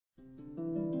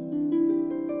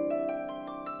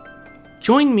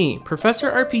Join me,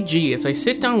 Professor RPG, as I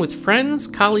sit down with friends,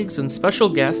 colleagues, and special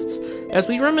guests as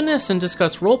we reminisce and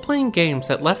discuss role-playing games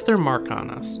that left their mark on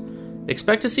us.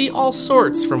 Expect to see all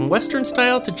sorts, from Western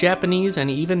style to Japanese and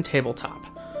even tabletop.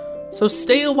 So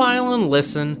stay a while and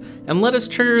listen, and let us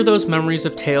trigger those memories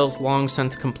of tales long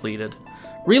since completed.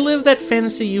 Relive that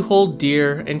fantasy you hold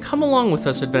dear, and come along with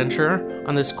us, adventurer,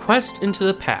 on this quest into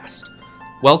the past.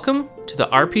 Welcome to the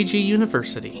RPG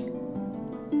University.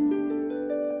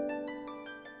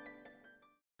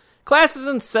 Class is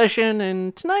in session,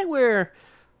 and tonight we're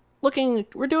doing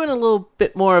a little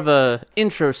bit more of a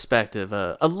introspective,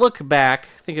 a look back.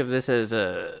 Think of this as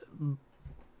a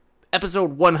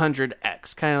episode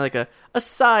 100X, kind of like a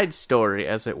side story,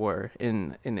 as it were,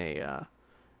 in an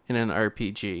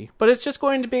RPG. But it's just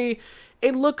going to be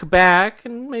a look back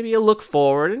and maybe a look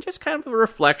forward, and just kind of a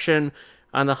reflection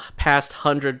on the past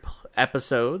 100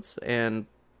 episodes and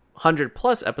 100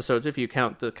 plus episodes if you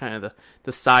count the kind of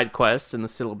the side quests and the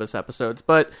syllabus episodes.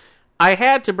 But I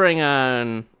had to bring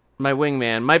on my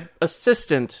wingman, my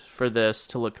assistant for this,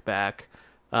 to look back,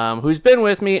 who's been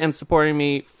with me and supporting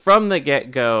me from the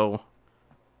get-go,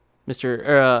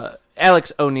 Mr.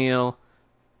 Alex O'Neill.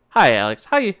 Hi, Alex.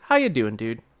 How you doing,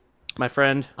 dude? My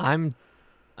friend. I'm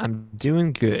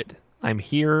doing good. I'm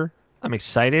here. I'm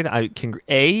excited.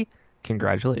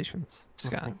 Congratulations,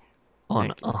 Scott,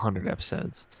 on 100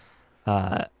 episodes.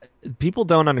 People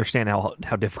don't understand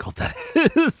how difficult that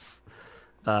is.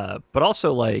 But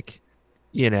also, like,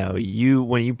 you know,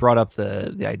 when you brought up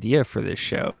the idea for this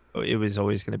show, it was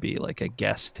always going to be like a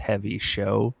guest heavy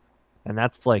show, and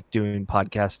that's like doing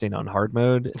podcasting on hard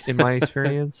mode in my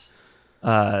experience.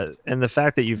 And the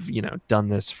fact that you've done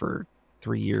this for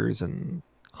 3 years and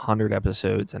 100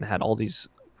 episodes and had all these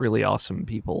really awesome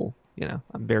people,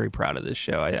 I'm very proud of this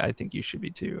show. I think you should be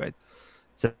too.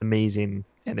 It's amazing,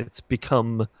 and it's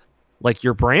become like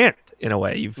your brand in a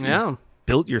way. You've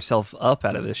built yourself up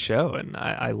out of this show, and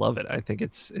I love it. I think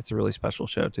it's a really special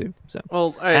show too.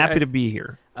 So happy to be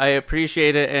here. I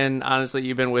appreciate it, and honestly,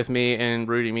 you've been with me and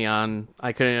rooting me on.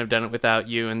 I couldn't have done it without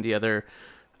you and the other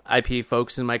IP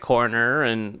folks in my corner.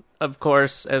 And of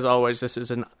course, as always, this is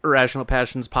an Irrational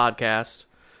Passions podcast.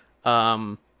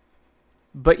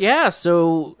 But yeah,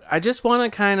 so I just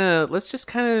want to let's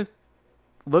just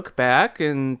look back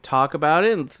and talk about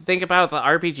it and think about the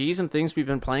RPGs and things we've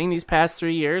been playing these past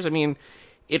 3 years. I mean,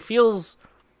 it feels...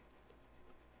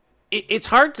 It's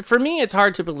hard for me. It's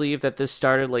hard to believe that this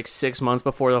started like 6 months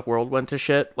before the world went to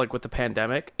shit, like with the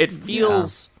pandemic. It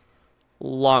feels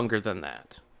longer than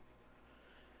that.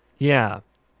 Yeah.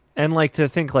 And like to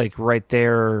think like right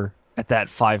there at that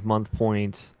 5 month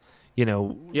point,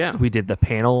 we did the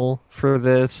panel for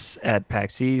this at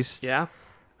PAX East. Yeah.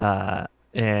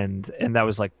 And that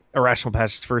was like Irrational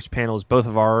Passions' first panels, both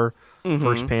of our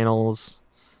first panels.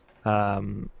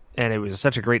 And it was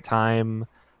such a great time.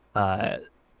 I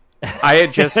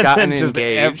had just gotten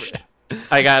engaged.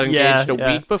 I got engaged a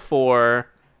week before,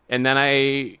 and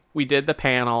then we did the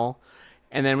panel,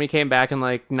 and then we came back, and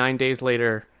like 9 days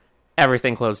later,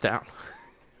 everything closed down.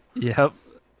 Yep.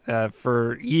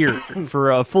 For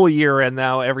a full year, and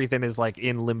now everything is like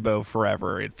in limbo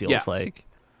forever, it feels like.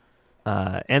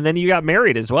 And then you got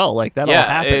married as well. Like that all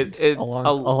happened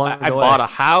along the way. I bought a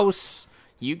house.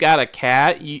 You got a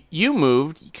cat. You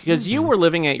moved because you were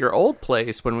living at your old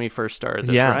place when we first started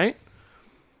this, right?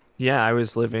 Yeah, I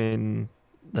was living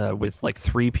with like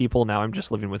 3 people. Now I'm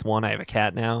just living with 1. I have a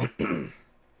cat now.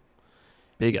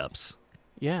 Big ups.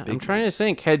 Yeah, I'm trying to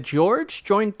think. Had George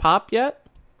joined Pop yet?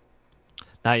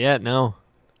 Not yet, no.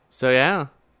 So yeah.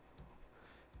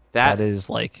 That is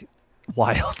like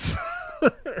wild.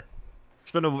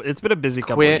 It's been a busy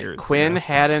couple of years. Quinn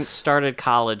hadn't started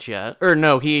college yet, or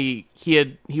no, he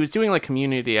was doing like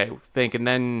community, I think, and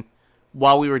then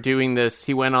while we were doing this,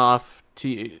 he went off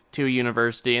to a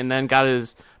university and then got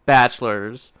his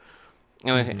bachelor's,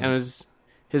 and it was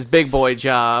his big boy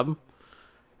job,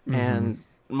 and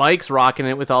Mike's rocking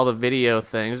it with all the video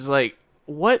things. It's like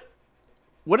what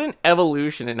an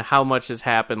evolution in how much has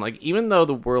happened. Like even though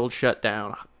the world shut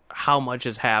down, how much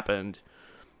has happened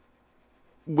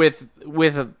with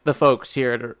the folks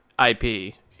here at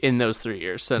IP in those 3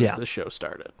 years since the show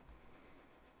started.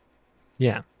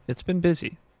 Yeah, it's been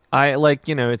busy.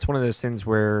 It's one of those things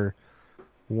where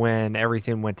when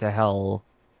everything went to hell,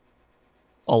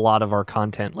 a lot of our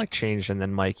content like changed, and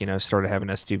then Mike, started having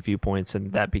us do viewpoints,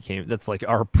 and that's like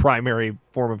our primary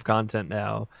form of content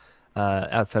now,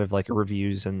 outside of like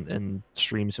reviews and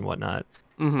streams and whatnot.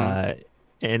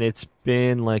 And it's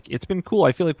been cool.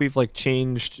 I feel like we've like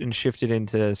changed and shifted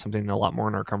into something a lot more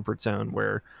in our comfort zone,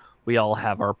 where we all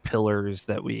have our pillars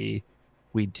that we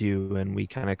we do, and we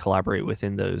kind of collaborate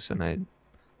within those. And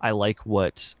I like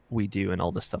what we do and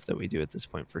all the stuff that we do at this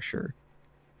point for sure.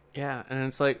 Yeah, and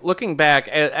it's like looking back,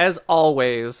 as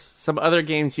always, some other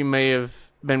games you may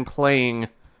have been playing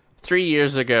 3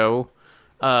 years ago.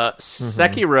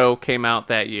 Sekiro came out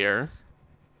that year.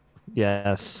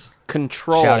 Yes.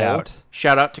 Control.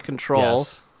 Shout out to Control.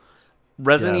 Yes.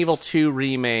 Resident Evil 2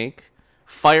 Remake.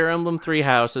 Fire Emblem Three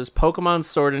Houses. Pokemon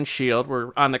Sword and Shield.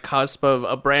 We're on the cusp of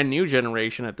a brand new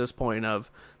generation at this point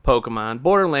of Pokemon.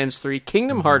 Borderlands 3.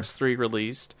 Kingdom Hearts 3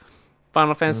 released.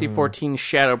 Final Fantasy 14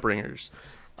 Shadowbringers.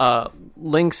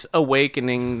 Link's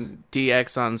Awakening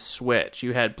DX on Switch.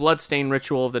 You had Bloodstained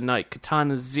Ritual of the Night.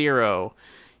 Katana Zero.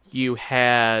 You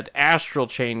had Astral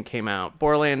Chain came out,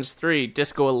 Borderlands 3,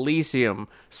 Disco Elysium,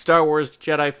 Star Wars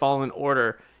Jedi Fallen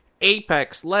Order,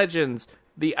 Apex Legends,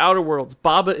 The Outer Worlds,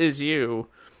 Baba Is You.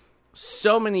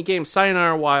 So many games.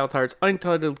 Sayonara Wild Hearts,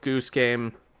 Untitled Goose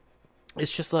Game.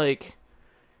 It's just like,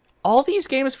 all these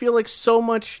games feel like so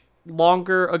much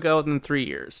longer ago than 3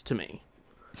 years to me.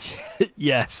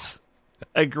 Yes.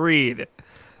 Agreed.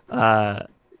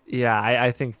 Yeah,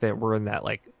 I think that we're in that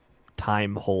like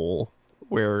time hole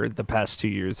where the past 2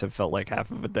 years have felt like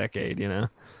half of a decade, you know?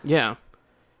 Yeah.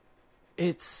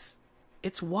 It's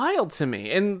wild to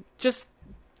me. And just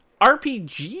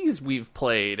RPGs we've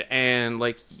played, and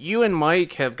like you and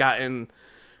Mike have gotten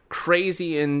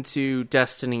crazy into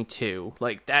Destiny 2.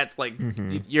 Like that's like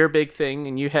your big thing,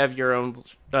 and you have your own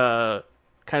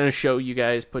kind of show you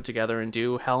guys put together and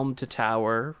do, Helm to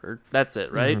Tower, or that's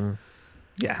it, right?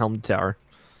 Yeah, Helm to Tower.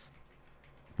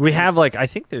 We have like, I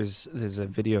think there's a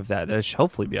video of that should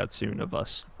hopefully be out soon, of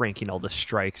us ranking all the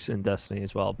strikes in Destiny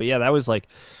as well. But yeah, that was like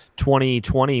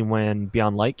 2020 when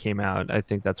Beyond Light came out. I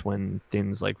think that's when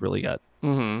things like really got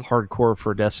hardcore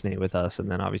for Destiny with us, and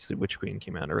then obviously Witch Queen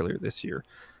came out earlier this year.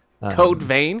 Code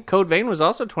Vein was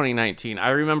also 2019. I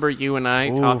remember you and I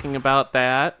talking about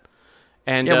that.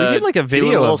 And yeah, we did like a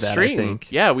video of that, stream. I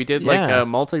think. Yeah, we did like a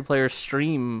multiplayer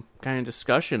stream kind of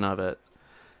discussion of it.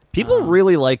 People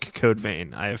really like Code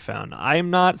Vein, I have found. I am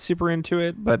not super into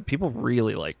it, but people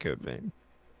really like Code Vein.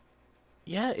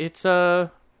 Yeah, it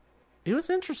was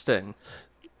interesting.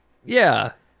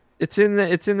 Yeah. It's in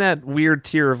that weird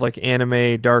tier of like anime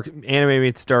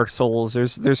meets Dark Souls.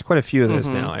 There's quite a few of those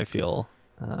now, I feel.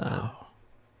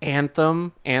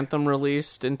 Anthem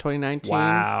released in 2019.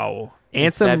 Wow.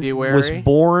 Anthem February. was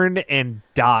born and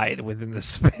died within the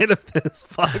span of this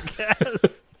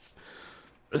podcast.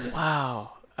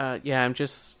 Wow. Yeah,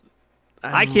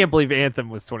 I can't believe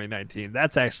Anthem was 2019.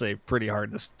 That's actually pretty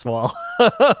hard to swallow.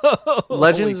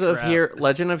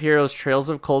 Legend of Heroes Trails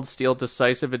of Cold Steel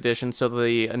Decisive Edition. So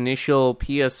the initial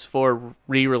PS4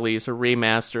 re-release or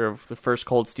remaster of the first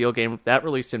Cold Steel game, that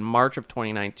released in March of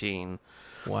 2019.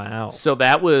 Wow. So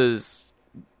that was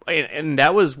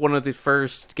one of the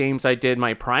first games I did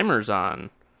my primers on.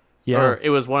 Yeah. Or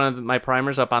it was one of my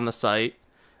primers up on the site.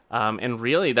 And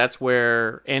really, that's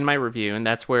where, in my review, and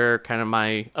that's where kind of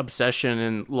my obsession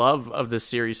and love of this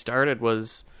series started,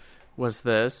 was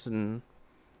this, and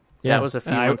that was a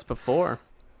few months before.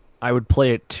 I would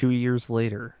play it 2 years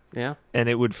later. Yeah. And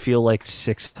it would feel like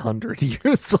 600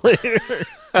 years later.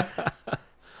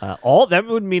 All that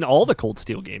would mean all the Cold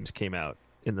Steel games came out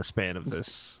in the span of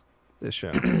this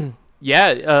show.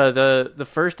 Yeah, the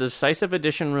first Decisive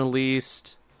Edition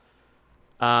released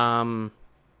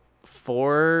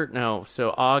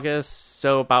August,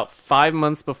 so about 5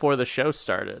 months before the show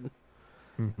started.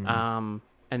 And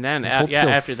then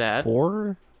after that,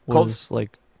 4 was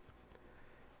like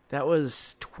that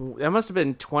must have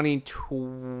been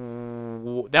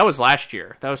 2020. That was last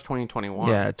year. That was 2021.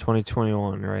 Yeah,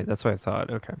 2021, right? That's what I thought.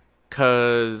 Okay.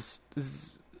 Cuz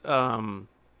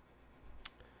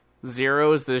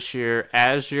Zero's this year,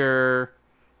 Azure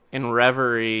and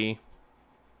Reverie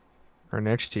Our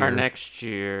next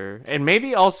year. And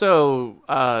maybe also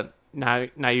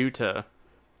Nayuta,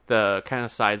 the kind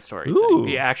of side story thing,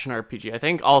 the action RPG. I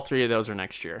think all three of those are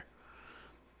next year.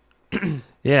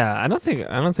 Yeah, I don't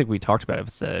think we talked about it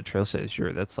with the Trail Says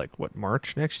Sure. That's like what,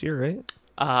 March next year, right?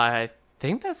 I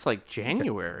think that's like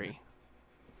January.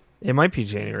 It might be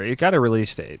January. It got a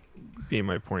release date, being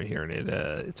my point here, and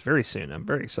it's very soon. I'm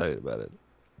very excited about it.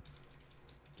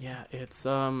 Yeah, it's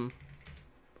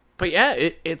but yeah,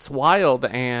 it's wild.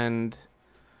 And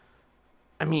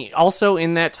I mean, also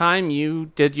in that time,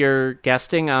 you did your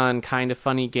guesting on Kind of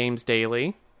Funny Games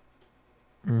Daily.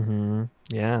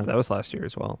 Yeah, that was last year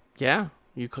as well. Yeah,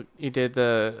 you did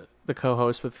the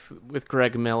co-host with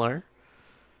Greg Miller.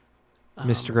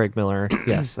 Mr. Greg Miller.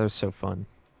 Yes, that was so fun.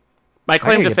 My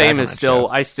claim to fame is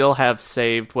I still have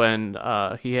saved when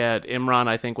he had Imran,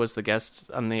 I think was the guest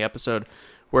on the episode,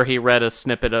 where he read a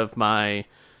snippet of my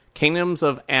Kingdoms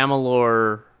of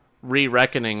Amalur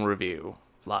Re-Reckoning review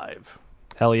live.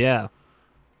 Hell yeah.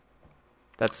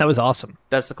 That was awesome.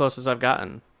 That's the closest I've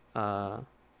gotten.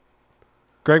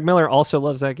 Greg Miller also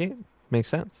loves that game. Makes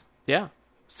sense. Yeah.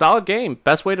 Solid game.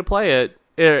 Best way to play it.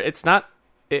 It's not...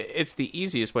 It's the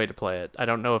easiest way to play it. I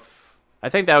don't know if... I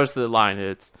think that was the line.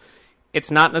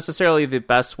 It's not necessarily the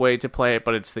best way to play it,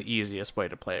 but it's the easiest way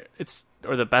to play it.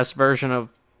 Or the best version of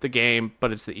the game,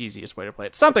 but it's the easiest way to play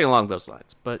it. Something along those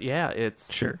lines. But yeah,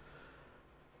 it's... Sure.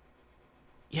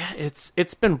 Yeah,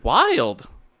 it's been wild.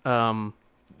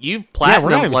 You've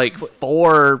platinumed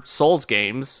 4 Souls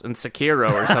games and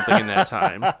Sekiro or something in that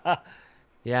time.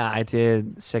 Yeah, I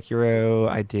did Sekiro.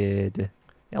 I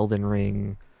Elden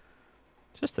Ring.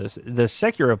 Just those. The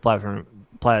Sekiro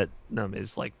platinum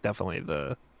is like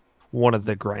definitely one of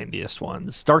the grindiest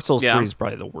ones. Dark Souls 3 is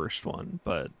probably the worst one,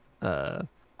 but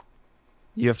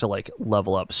you have to like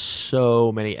level up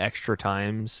so many extra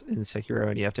times in Sekiro,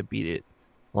 and you have to beat it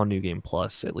on New Game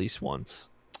Plus at least once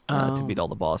to beat all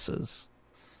the bosses.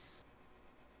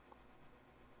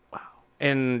 Wow.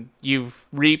 And you've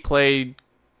replayed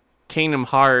Kingdom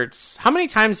Hearts. How many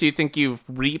times do you think you've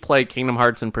replayed Kingdom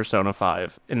Hearts and Persona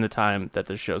 5 in the time that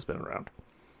this show's been around?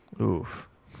 Ooh.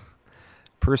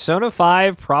 Persona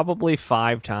 5 probably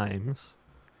 5 times.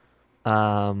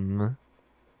 And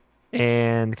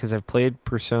because I played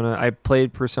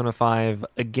Persona 5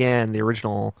 again, the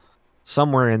original,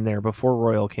 somewhere in there before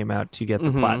Royal came out to get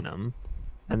the platinum.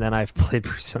 And then I've played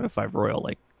Persona 5 Royal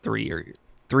like 3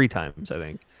 times, I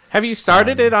think. Have you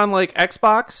started it on like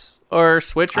Xbox or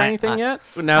Switch or anything yet?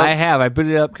 No, I have. I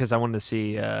booted it up because I wanted to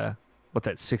see what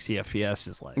that 60 FPS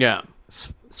is like. Yeah.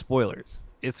 Spoilers.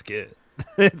 It's good.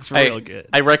 It's real good.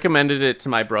 I recommended it to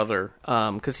my brother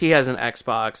because he has an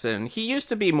Xbox and he used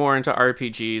to be more into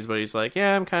RPGs, but he's like,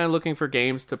 yeah, I'm kind of looking for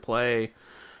games to play.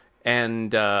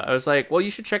 And I was like, well,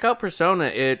 you should check out Persona.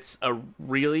 It's a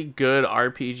really good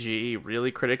RPG,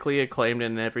 really critically acclaimed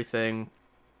and everything.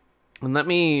 And let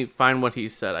me find what he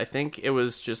said. I think it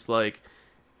was just like,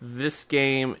 this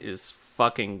game is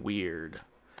fucking weird.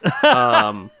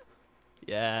 Yes.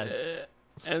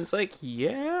 And it's like,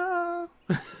 yeah.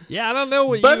 Yeah, I don't know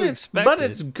what you expected. But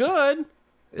it's good.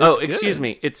 Excuse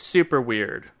me. It's super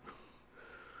weird.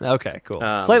 Okay, cool.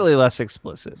 Slightly less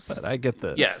explicit, but I get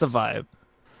the vibe.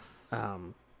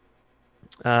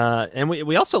 And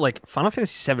we also like Final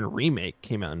Fantasy VII Remake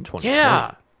came out in 2020.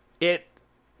 Yeah.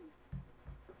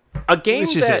 A game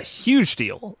which is a huge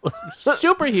deal.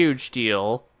 Super huge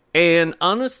deal. And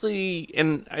honestly,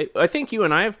 and I think you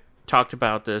and I have talked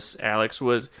about this, Alex,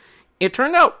 it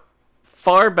turned out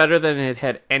far better than it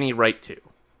had any right to.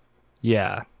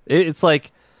 Yeah. It's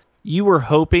like you were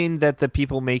hoping that the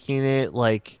people making it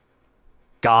like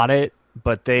got it,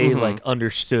 but they like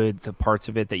understood the parts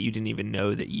of it that you didn't even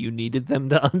know that you needed them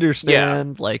to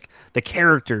understand. Yeah. Like the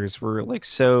characters were like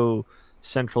so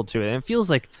central to it. And it feels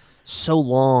like so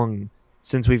long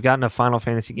since we've gotten a Final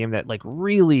Fantasy game that like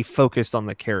really focused on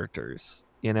the characters.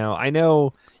 You know, I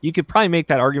know you could probably make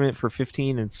that argument for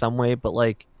 15 in some way, but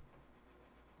like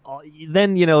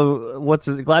then, you know,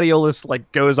 Gladiolus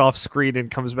like goes off screen and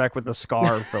comes back with a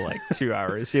scar for like 2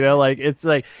 hours, you know, like it's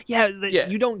like,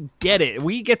 you don't get it.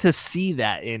 We get to see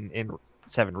that in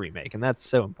 7 Remake, and that's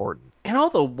so important. And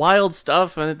all the wild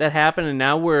stuff that happened, and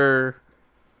now we're,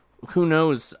 who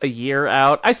knows, a year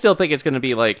out. I still think it's going to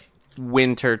be like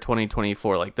winter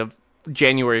 2024, like the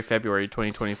January, February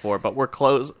 2024, but we're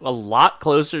a lot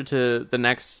closer to the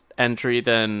next entry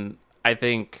than I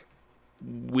think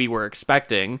we were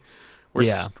expecting.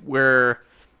 We're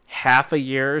half a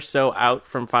year or so out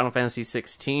from Final Fantasy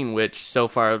 16, which so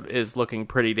far is looking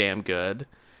pretty damn good.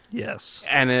 Yes.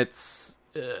 And it's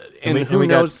who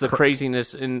knows the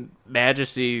craziness and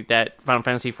majesty that Final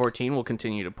Fantasy 14 will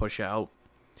continue to push out.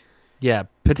 Yeah,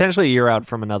 potentially a year out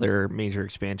from another major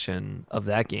expansion of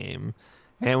that game.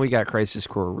 And we got Crisis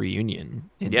Core Reunion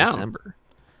in December.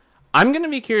 I'm going to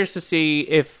be curious to see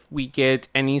if we get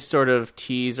any sort of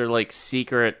tease or like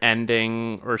secret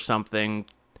ending or something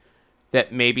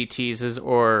that maybe teases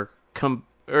or kind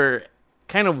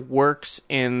of works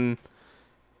in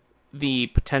the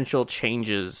potential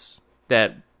changes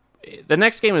that the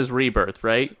next game is Rebirth,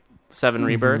 right? 7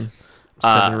 Rebirth.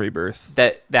 7 Rebirth.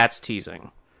 That's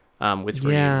teasing with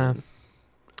Reunion.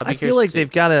 I feel like they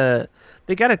gotta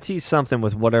tease something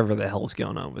with whatever the hell's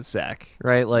going on with Zack,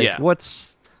 right? Like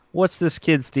what's this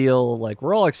kid's deal? Like,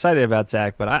 we're all excited about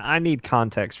Zack, but I need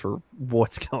context for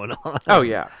what's going on. Oh,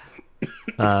 yeah.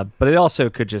 But it also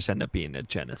could just end up being a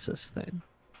Genesis thing.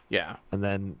 Yeah. And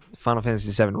then Final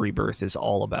Fantasy VII Rebirth is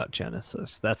all about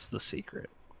Genesis. That's the secret.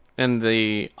 And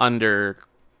the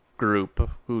group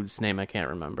whose name I can't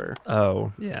remember.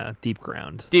 Oh, yeah, Deep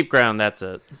Ground. Deep Ground, that's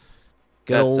it.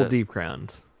 Good old Deep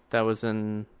Ground. That was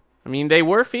in... I mean, they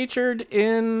were featured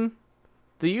in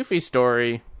the Yuffie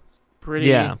story.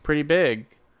 Pretty big.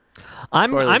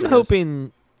 I'm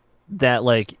hoping that,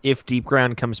 like, if Deep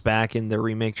Ground comes back in the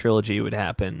remake trilogy, it would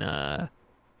happen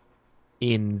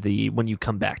when you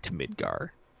come back to Midgar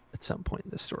at some point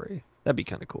in the story. That'd be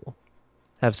kind of cool.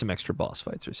 Have some extra boss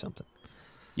fights or something.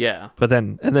 Yeah. But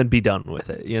then be done with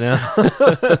it, you know?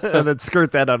 And then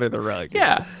skirt that under the rug.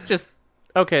 Yeah. Just,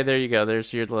 okay, there you go.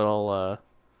 There's your little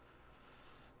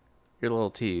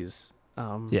tease.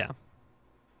 Yeah.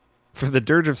 For the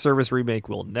Dirge of Service remake,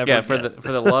 we'll never. Yeah, for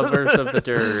the lovers of the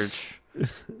Dirge.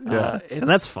 Yeah, and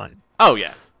that's fine. Oh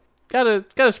yeah,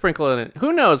 gotta sprinkle in it.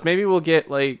 Who knows? Maybe we'll get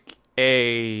like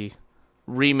a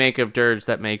remake of Dirge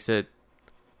that makes it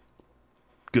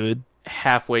good,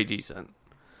 halfway decent.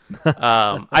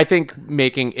 I think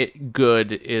making it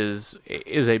good is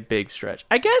a big stretch.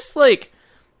 I guess like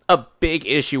a big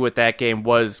issue with that game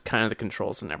was kind of the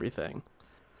controls and everything.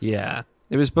 Yeah,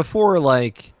 it was before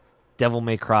like Devil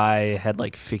May Cry had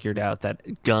like figured out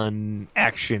that gun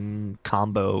action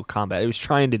combo combat. It was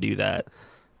trying to do that,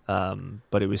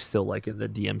 but it was still like in the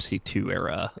DMC2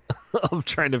 era of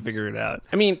trying to figure it out.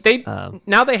 I mean,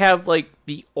 now they have like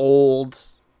the old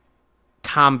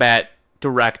combat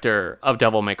director of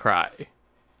Devil May Cry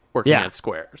working at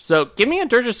Square. So give me a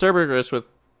Dirge of Cerberus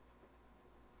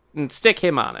and stick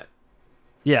him on it.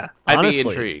 Yeah, I'd honestly, be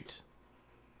intrigued.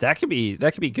 That could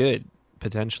be good.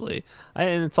 Potentially,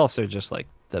 and it's also just like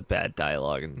the bad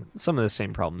dialogue and some of the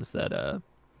same problems that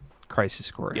Crisis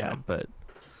Core had. But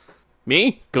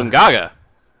me, Gungaga.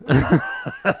 Oh,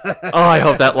 I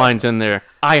hope that line's in there.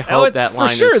 I hope that line.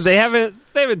 For sure, is... they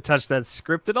haven't touched that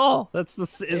script at all. It's all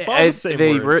the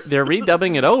same words. They're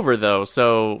redubbing it over though,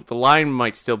 so the line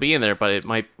might still be in there, but it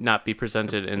might not be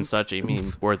presented in such a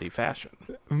meme-worthy fashion.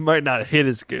 It might not hit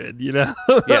as good, you know.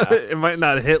 Yeah, it might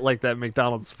not hit like that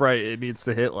McDonald's Sprite. It needs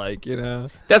to hit like, you know.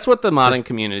 That's what the modding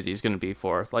community is going to be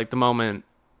for. Like the moment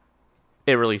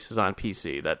it releases on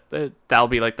PC, that'll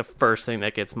be like the first thing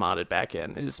that gets modded back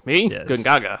in. Is me,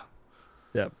 Gungaga.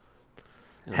 Yep.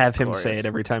 Have him say it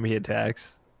every time he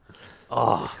attacks.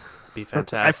 Oh, be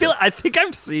fantastic. I think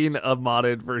I've seen a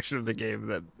modded version of the game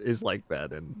that is like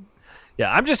that, and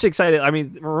yeah, I'm just excited. I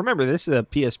mean, remember this is a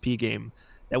PSP game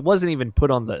that wasn't even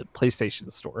put on the PlayStation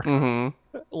Store.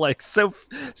 Mm-hmm. Like so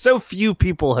few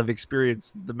people have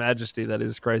experienced the majesty that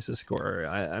is Crisis Core.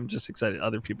 I'm just excited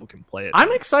other people can play it.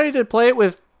 I'm excited to play it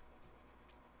with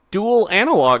dual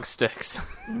analog sticks.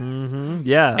 Mm-hmm.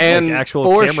 Yeah, and like actual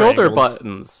 4 camera shoulder angles.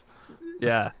 buttons.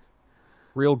 Yeah,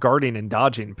 real guarding and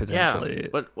dodging potentially. Yeah,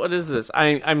 but what is this?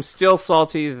 I'm still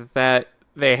salty that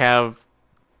they have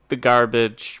the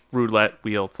garbage roulette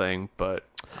wheel thing, but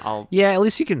yeah, at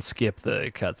least you can skip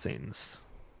the cutscenes,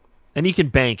 and you can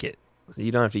bank it, so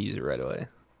you don't have to use it right away.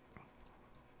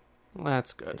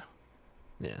 That's good.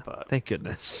 Yeah, thank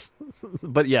goodness.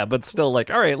 but still, like,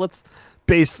 all right, let's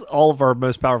base all of our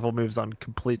most powerful moves on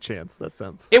complete chance. That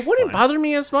sounds. It wouldn't bother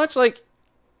me as much, like,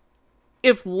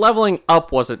 if leveling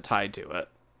up wasn't tied to it.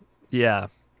 Yeah.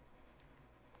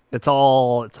 It's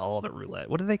all the roulette.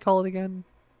 What do they call it again?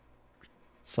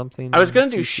 Something. I was gonna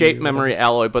do shape memory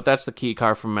alloy, but that's the key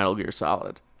card from Metal Gear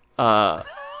Solid.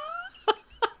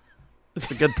 It's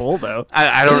a good pull, though.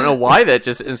 I don't know why that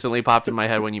just instantly popped in my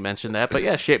head when you mentioned that, but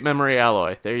yeah, shape memory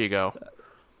alloy. There you go.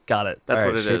 Got it. That's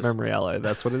what it shape is. Memory alloy.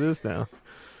 That's what it is now.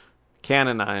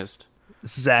 Canonized.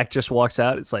 Zach just walks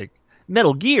out. It's like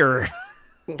Metal Gear.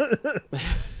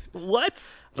 What?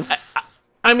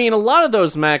 I mean, a lot of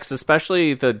those mechs,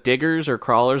 especially the diggers or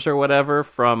crawlers or whatever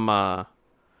from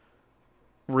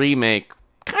Remake,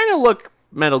 kind of look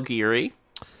Metal Gear-y.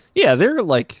 Yeah, they're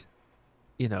like,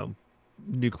 you know,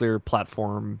 nuclear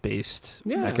platform based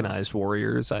mechanized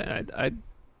warriors. I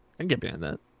get behind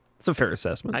that. It's a fair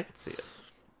assessment. I can see it.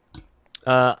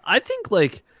 I think,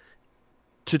 like,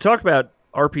 to talk about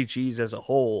RPGs as a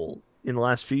whole in the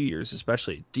last few years,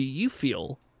 especially, do you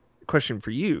feel? Question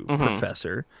for you,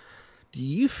 Professor. Do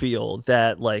you feel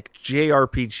that like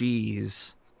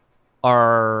JRPGs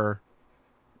are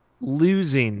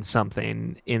losing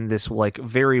something in this like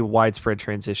very widespread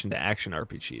transition to action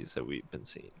RPGs that we've been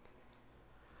seeing?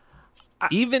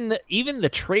 Even the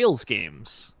Trails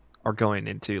games are going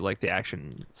into like the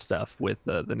action stuff with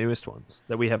the newest ones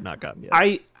that we have not gotten yet.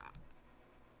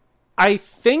 I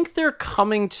think they're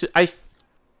coming to.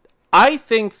 I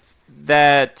think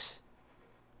that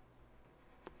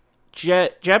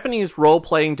Japanese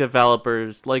role-playing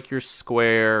developers like your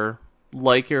Square,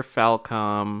 like your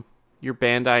Falcom, your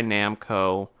Bandai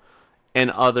Namco,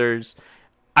 and others,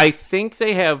 I think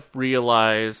they have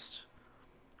realized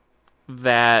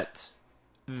that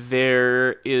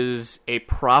there is a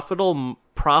profitable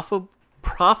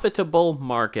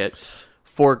market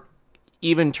for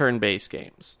even turn-based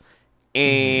games.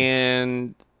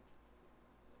 And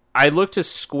I look to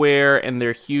Square and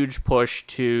their huge push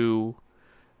to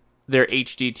their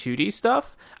HD 2D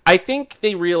stuff. I think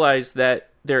they realize that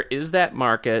there is that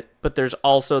market, but there's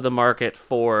also the market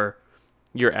for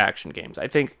your action games. I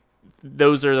think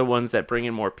those are the ones that bring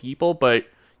in more people, but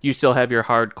you still have your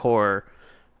hardcore,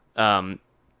 kind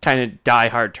of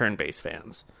die-hard turn-based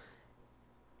fans.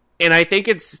 And I think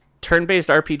it's turn-based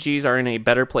RPGs are in a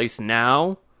better place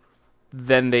now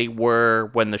than they were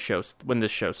when this show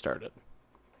started.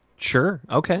 Sure.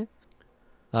 Okay.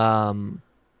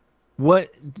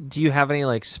 What do you have any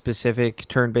like specific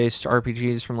turn-based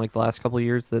RPGs from like the last couple of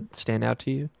years that stand out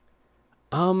to you?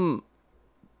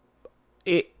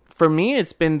 For me,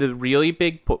 it's been the really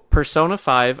big Persona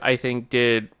 5. I think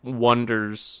did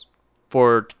wonders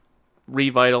for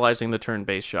revitalizing the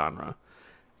turn-based genre.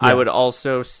 Yeah. I would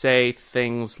also say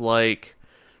things like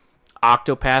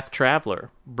Octopath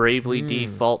Traveler, Bravely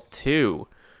Default 2.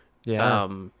 Yeah.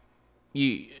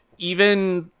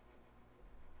 Even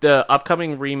the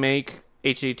upcoming remake,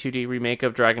 HD 2D remake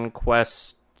of Dragon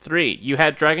Quest 3. You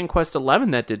had Dragon Quest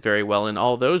 11 that did very well in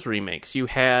all those remakes. You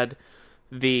had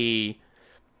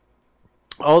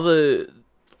all the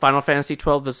Final Fantasy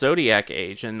 12, the Zodiac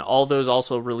Age, and all those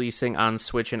also releasing on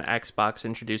Switch and Xbox,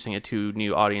 introducing it to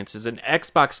new audiences. And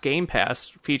Xbox Game Pass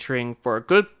featuring for a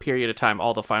good period of time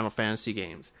all the Final Fantasy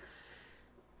games.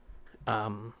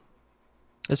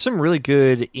 There's some really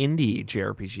good indie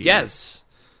JRPGs. Yes.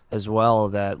 As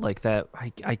well,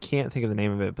 I can't think of the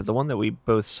name of it, but the one that we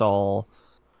both saw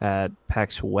at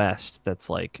PAX West that's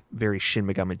like very Shin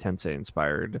Megami Tensei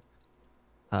inspired.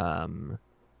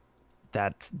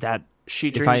 That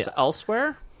She Dreams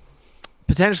Elsewhere?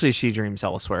 Potentially She Dreams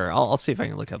Elsewhere. I'll see if I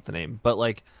can look up the name. But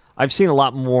like I've seen a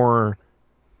lot more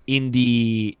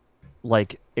indie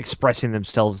like expressing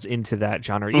themselves into that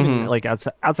genre, even like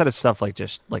outside of stuff like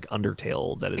just like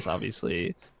Undertale, that is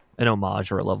obviously an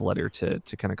homage or a love letter to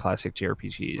kind of classic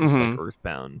JRPGs like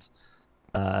Earthbound.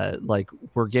 Like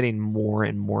we're getting more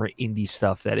and more indie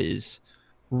stuff that is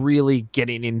really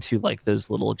getting into like those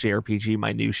little JRPG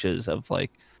minutiae of like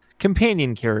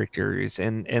companion characters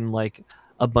and like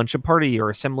a bunch of party or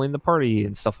assembling the party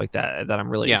and stuff like that I'm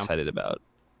really excited about.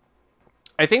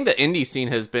 I think the indie scene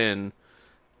has been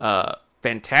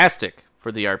fantastic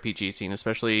for the RPG scene,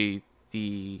 especially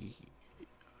the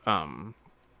I'm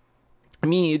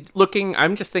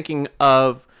just thinking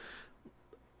of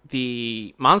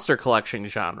the Monster Collection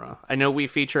genre. I know we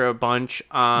feature a bunch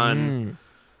on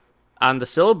the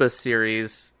Syllabus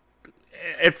series.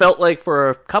 It felt like for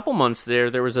a couple months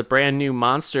there was a brand new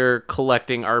monster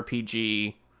collecting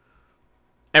RPG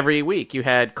every week. You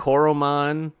had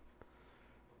Koromon,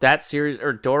 that series,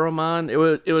 or Doromon.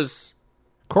 It was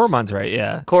Koromon's right,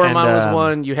 yeah. Koromon was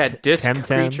one. You had Disc Temtem.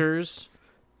 Creatures,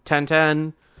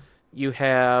 Tenten. You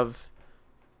have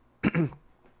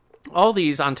all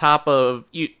these on top of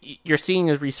you're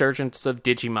seeing a resurgence of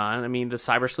Digimon. I mean, the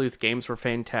Cyber Sleuth games were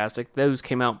fantastic. Those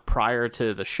came out prior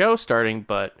to the show starting,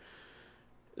 but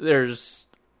there's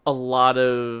a lot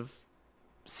of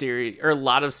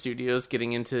studios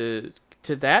getting into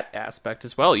that aspect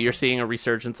as well. You're seeing a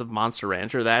resurgence of Monster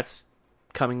Rancher. That's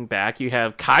coming back. You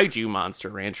have Kaiju Monster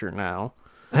Rancher now.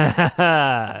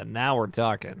 Now we're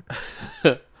talking.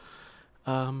 I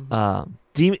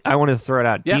want to throw it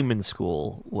out. Yep. Demon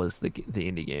School was the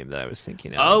indie game that I was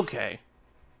thinking of. Okay.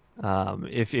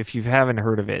 If you haven't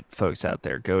heard of it, folks out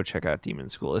there, go check out Demon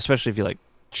School, especially if you like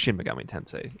Shin Megami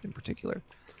Tensei in particular.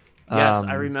 Yes,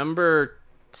 I remember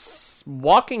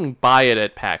walking by it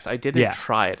at PAX. I didn't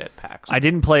try it at PAX. I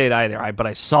didn't play it either, but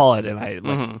I saw it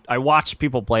and I watched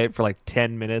people play it for like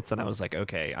 10 minutes and I was like,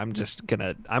 okay, I'm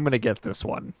gonna get this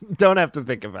one. Don't have to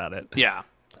think about it. Yeah.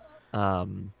 I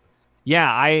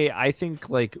think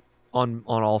like on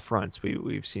all fronts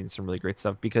we've seen some really great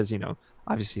stuff because, you know,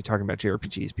 obviously talking about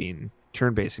JRPGs being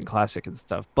turn-based and classic and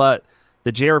stuff, but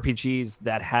the JRPGs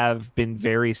that have been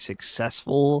very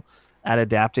successful at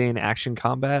adapting action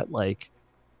combat, like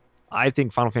I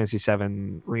think Final Fantasy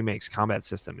VII Remake's combat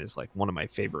system is like one of my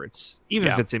favorites, even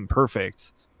if it's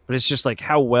imperfect. But it's just like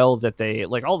how well that they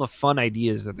like all the fun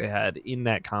ideas that they had in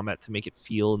that combat to make it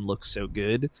feel and look so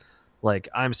good. Like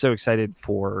I'm so excited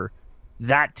for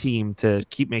that team to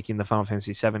keep making the Final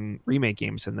Fantasy VII Remake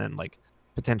games, and then like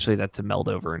potentially that to meld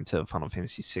over into Final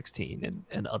Fantasy 16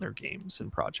 and other games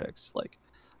and projects. Like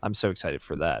I'm so excited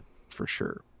for that for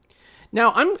sure.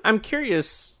 Now I'm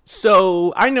curious.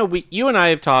 So I know you and I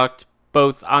have talked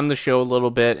both on the show a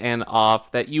little bit and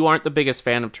off, that you aren't the biggest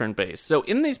fan of turn-based. So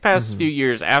in these past few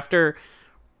years, after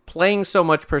playing so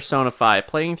much Persona 5,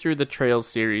 playing through the Trails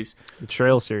series... The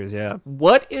Trails series, yeah.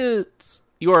 What is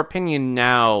your opinion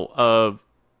now of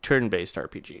turn-based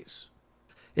RPGs?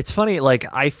 It's funny, like,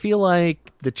 I feel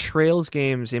like the Trails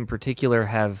games in particular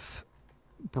have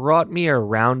brought me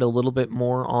around a little bit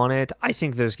more on it. I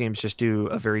think those games just do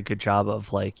a very good job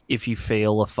of, like, if you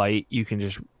fail a fight, you can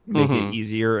just make it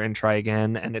easier and try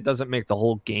again. And it doesn't make the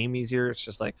whole game easier. It's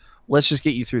just like, let's just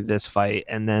get you through this fight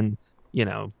and then, you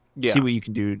know, see what you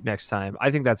can do next time.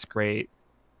 I think that's great.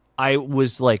 I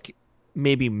was, like,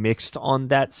 maybe mixed on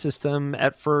that system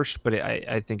at first, but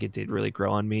I think it did really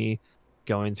grow on me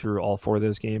going through all 4 of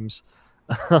those games.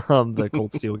 The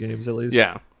Cold Steel games, at least.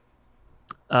 Yeah.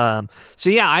 So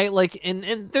yeah, I like,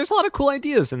 and there's a lot of cool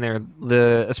ideas in there.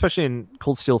 Especially in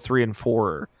Cold Steel 3 and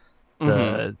 4,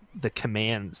 the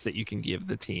commands that you can give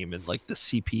the team and like the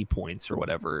CP points or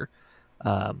whatever.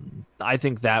 I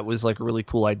think that was like a really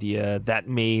cool idea that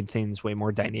made things way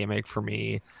more dynamic for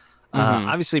me.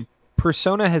 Obviously,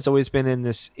 Persona has always been in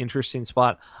this interesting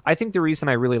spot. I think the reason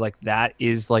I really like that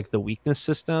is like the weakness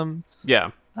system.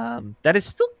 Yeah. That is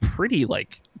still pretty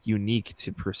like unique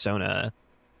to Persona.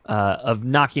 Of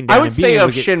knocking down. I would say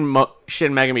of Shin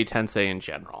Megami Tensei in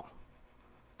general,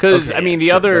 because I mean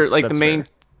the other like the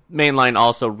main line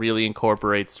also really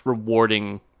incorporates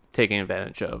rewarding taking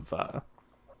advantage of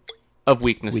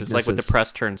weaknesses, like with the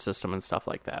press turn system and stuff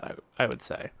like that. I would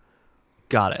say.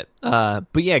 Got it.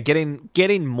 But yeah,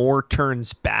 getting more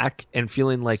turns back and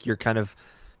feeling like you're kind of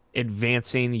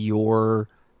advancing your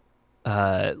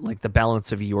like the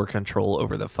balance of your control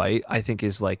over the fight, I think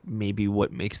is like maybe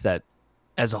what makes that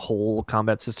as a whole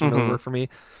combat system over for me.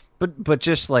 But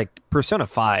just like Persona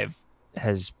 5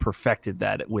 has perfected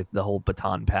that with the whole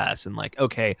baton pass and like,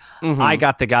 okay, I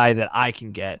got the guy that I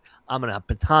can get. I'm going to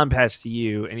baton pass to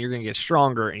you and you're going to get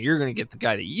stronger and you're going to get the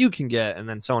guy that you can get, and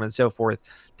then so on and so forth,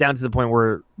 down to the point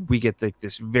where we get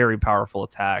this very powerful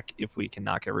attack if we can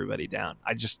knock everybody down.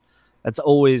 That's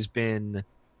always been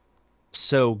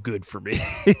so good for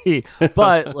me.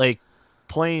 But like,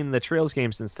 playing the Trails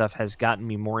games and stuff has gotten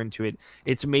me more into it.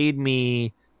 It's made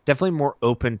me definitely more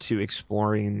open to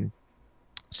exploring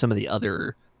some of the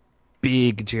other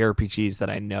big JRPGs that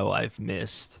I know I've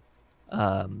missed.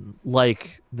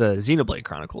 Like the Xenoblade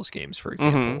Chronicles games, for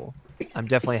example. I'm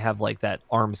definitely have like that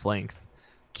arm's length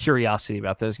curiosity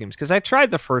about those games, because I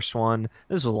tried the first one.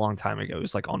 This was a long time ago. It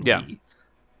was like on Wii.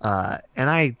 And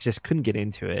I just couldn't get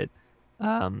into it.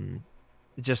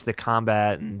 Just the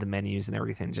combat and the menus and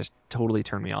everything just totally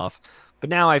turned me off. But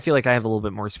now I feel like I have a little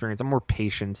bit more experience. I'm more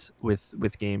patient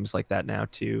with games like that now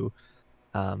too.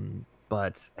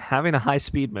 But having a high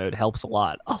speed mode helps a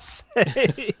lot, I'll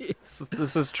say.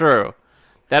 This is true.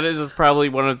 That is probably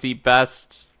one of the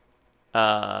best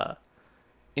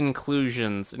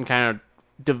inclusions and kind of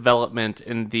development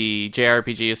in the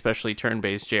JRPG, especially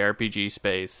turn-based JRPG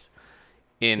space,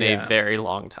 in a very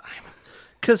long time.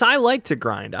 Because I like to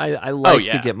grind. I like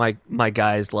to get my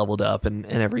guys leveled up and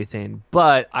everything.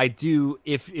 But I do,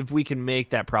 if we can make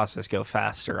that process go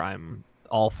faster, I'm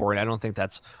all for it. I don't think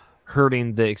that's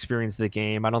hurting the experience of the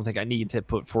game. I don't think I need to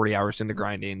put 40 hours into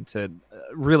grinding to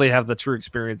really have the true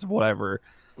experience of whatever.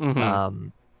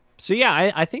 So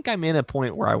yeah, I think I'm in a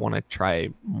point where I want to try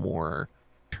more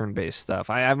turn-based stuff.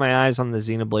 I have my eyes on the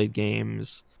Xenoblade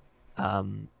games.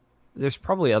 There's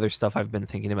probably other stuff I've been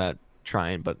thinking about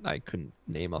trying, but I couldn't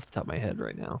name off the top of my head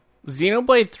right now.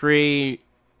 Xenoblade 3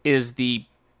 is the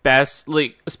best,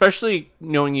 like, especially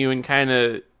knowing you and kind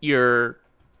of your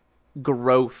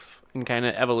growth and kind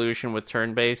of evolution with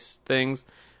turn-based things.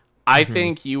 I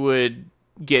think you would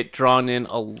get drawn in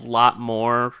a lot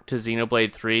more to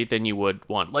Xenoblade 3 than you would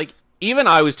 1. Like, even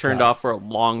I was turned off for a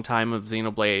long time of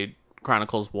Xenoblade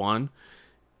Chronicles 1.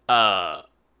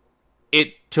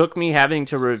 It took me having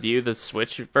to review the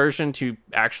Switch version to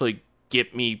actually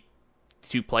get me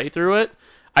to play through it.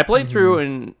 I played through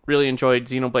and really enjoyed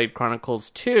Xenoblade Chronicles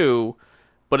 2,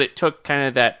 but it took kind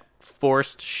of that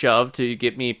forced shove to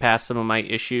get me past some of my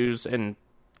issues and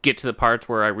get to the parts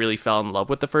where I really fell in love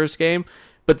with the first game.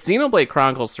 But Xenoblade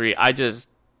Chronicles 3, I just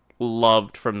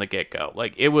loved from the get-go.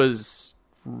 Like, it was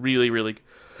really, really,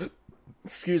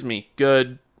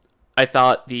 good. I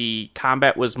thought the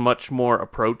combat was much more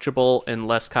approachable and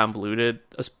less convoluted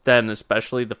than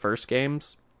especially the first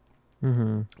games.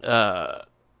 But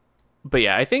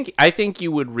yeah, I think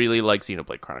you would really like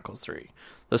Xenoblade Chronicles 3.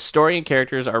 The story and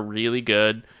characters are really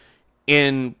good,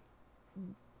 and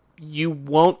you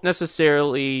won't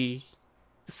necessarily...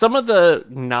 Some of the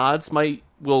nods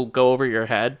will go over your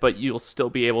head, but you'll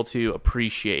still be able to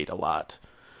appreciate a lot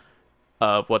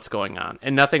of what's going on,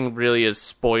 and nothing really is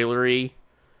spoilery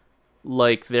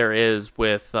like there is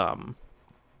with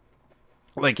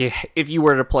like if you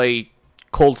were to play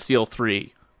Cold Steel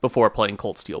 3 before playing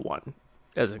Cold Steel 1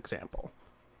 as an example.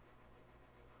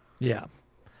 Yeah.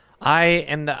 I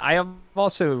have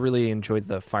also really enjoyed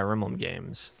the Fire Emblem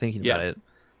games, thinking about it.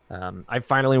 I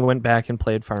finally went back and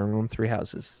played Fire Emblem Three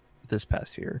Houses this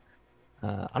past year.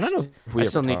 I don't know if we I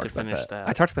still ever need talked to about finish that. that.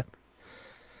 I talked about.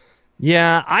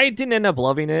 Yeah, I didn't end up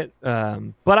loving it,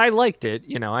 but I liked it.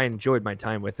 You know, I enjoyed my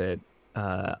time with it.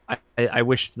 I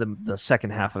wish the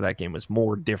second half of that game was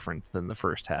more different than the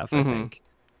first half. I think,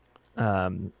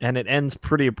 and it ends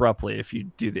pretty abruptly if you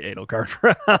do the Edelgard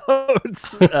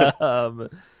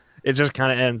route. It just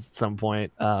kind of ends at some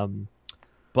point.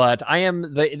 But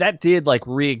that did like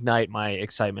reignite my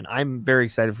excitement. I'm very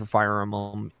excited for Fire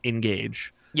Emblem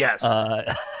Engage. Yes.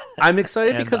 I'm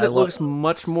excited because it looks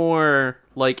much more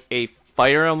like a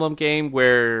Fire Emblem game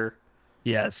where...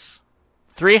 Yes.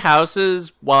 Three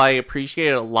Houses, while I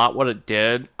appreciated a lot what it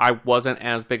did, I wasn't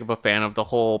as big of a fan of the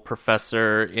whole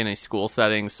professor in a school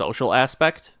setting social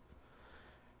aspect.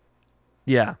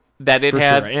 Yeah. That it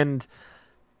had. Sure. And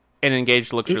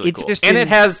Engage looks really cool. And it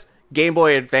has Game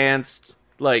Boy Advanced,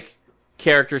 like,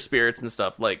 character spirits and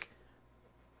stuff. Like,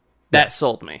 that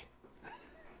sold me.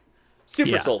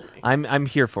 Super sold me. I'm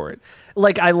here for it.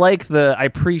 Like I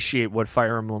appreciate what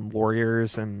Fire Emblem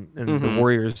Warriors and the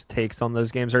Warriors takes on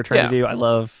those games are trying to do. I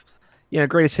love,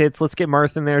 greatest hits. Let's get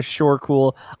Marth in there. Sure,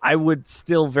 cool. I would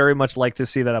still very much like to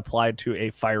see that applied to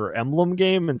a Fire Emblem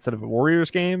game instead of a Warriors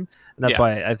game. And that's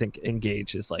why I think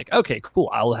Engage is like, okay, cool.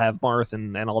 I'll have Marth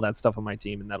and all that stuff on my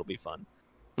team, and that'll be fun.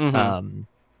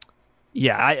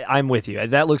 Yeah, I'm with you.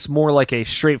 That looks more like a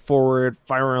straightforward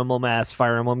Fire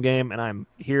Emblem game, and I'm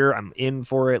here. I'm in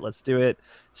for it. Let's do it.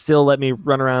 Still let me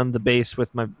run around the base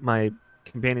with my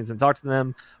companions and talk to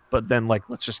them, but then, like,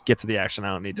 let's just get to the action. I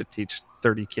don't need to teach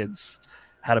 30 kids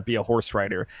how to be a horse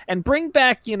rider. And bring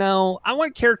back, I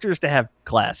want characters to have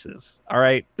classes, all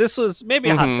right? This was maybe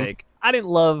a hot take. I didn't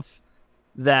love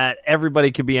that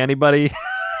everybody could be anybody.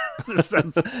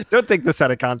 Don't take this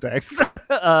out of context.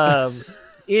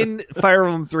 In Fire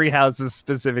Emblem Three Houses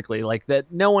specifically, like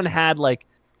that, no one had like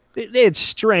they had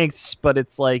strengths, but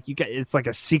it's like it's like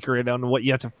a secret on what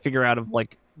you have to figure out of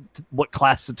like what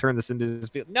class to turn this into.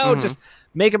 No, just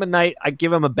make them a knight. I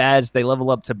give them a badge. They level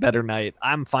up to better knight.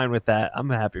 I'm fine with that. I'm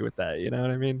happy with that. You know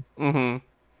what I mean?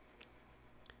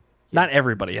 Not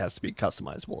everybody has to be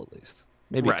customizable. At least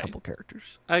maybe a couple characters.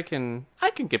 I can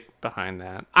get behind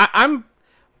that. I'm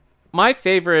my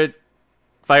favorite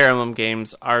Fire Emblem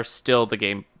games are still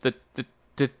the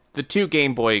two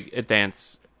Game Boy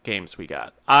Advance games we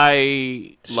got.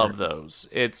 I love those.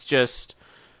 It's just,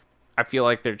 I feel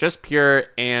like they're just pure,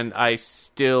 and I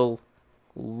still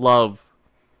love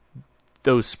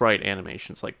those sprite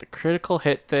animations. Like the critical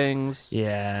hit things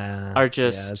are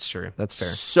just that's true. That's fair.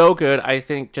 So good. I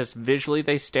think just visually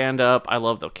they stand up. I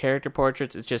love the character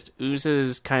portraits. It just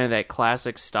oozes kind of that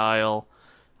classic style.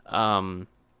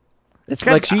 It's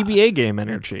got like, GBA game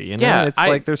energy, Yeah, it's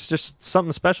like there's just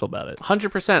something special about it.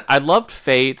 100%. I loved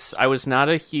Fates. I was not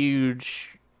a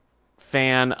huge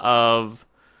fan of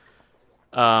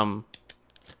the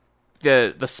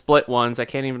split ones. I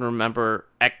can't even remember.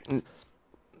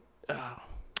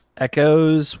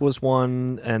 Echoes was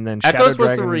one, and then Echoes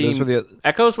Shadow Dragon.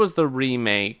 Echoes was the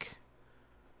remake.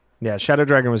 Yeah, Shadow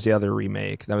Dragon was the other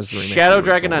remake. That was the remake. Shadow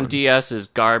Dragon on DS is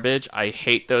garbage. I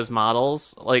hate those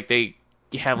models. Like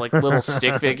you have like little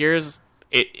stick figures.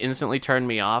 It instantly turned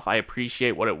me off. I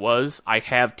appreciate what it was. I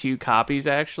have 2 copies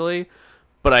actually,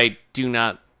 but I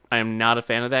am not a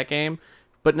fan of that game.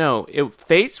 But no,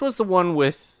 Fates was the one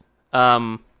with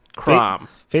Chrom.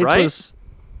 Fates right? was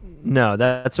no,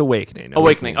 that's Awakening.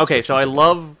 Awakening. Okay, so I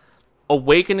love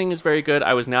Awakening is very good.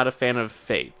 I was not a fan of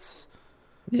Fates.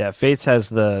 Yeah, Fates has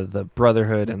the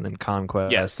Brotherhood and then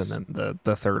Conquest and then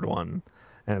the third one.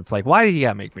 And it's like, why do you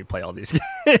gotta make me play all these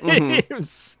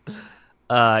games?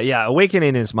 Yeah,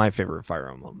 Awakening is my favorite Fire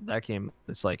Emblem. That game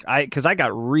is like because I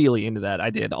got really into that. I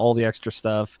did all the extra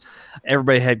stuff.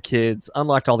 Everybody had kids,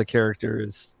 unlocked all the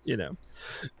characters.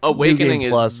 Awakening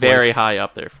is very high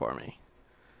up there for me.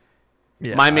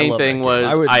 Yeah, my main thing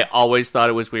was I always thought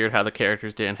it was weird how the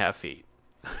characters didn't have feet.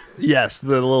 Yes,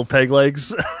 the little peg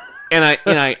legs. And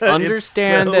I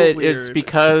understand that it's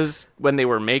because when they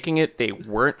were making it, they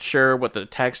weren't sure what the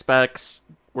tech specs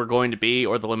were going to be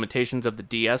or the limitations of the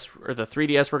DS or the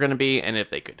 3DS were going to be, and if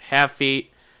they could have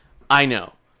feet. I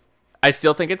know. I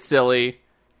still think it's silly,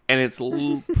 and it's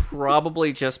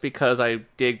probably just because I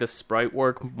dig the sprite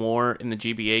work more in the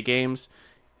GBA games,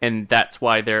 and that's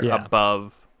why they're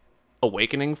above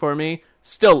Awakening for me.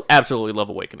 still absolutely love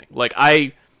Awakening. Like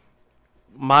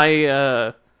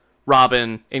my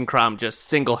Robin and Crom just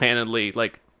single-handedly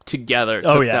like together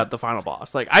took out the final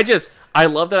boss. Like I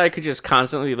love that I could just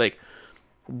constantly like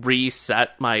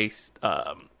reset my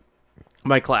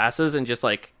my classes and just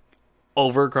like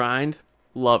overgrind.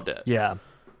 Loved it. Yeah,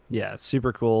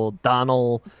 super cool.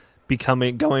 Donald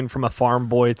going from a farm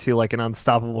boy to like an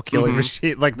unstoppable killing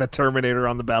machine, like the Terminator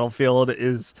on the battlefield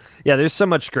is. Yeah, there's so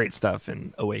much great stuff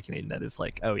in Awakening that is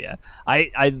like, oh yeah.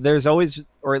 I there's always,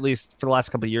 or at least for the last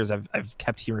couple of years, I've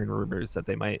kept hearing rumors that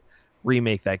they might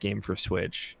remake that game for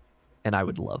Switch, and I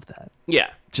would love that.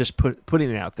 Yeah, just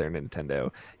putting it out there,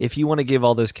 Nintendo. If you want to give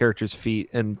all those characters feet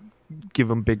and give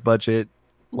them big budget,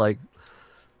 like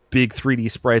big 3D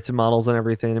sprites and models and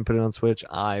everything, and put it on Switch,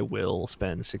 I will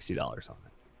spend $60 on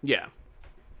it. Yeah,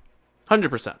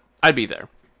 100%. I'd be there.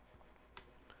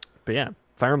 But yeah,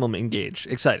 Fire Emblem Engage,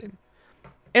 exciting.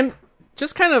 And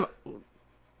just kind of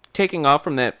taking off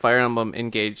from that Fire Emblem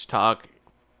Engage talk,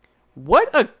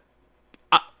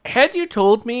 had you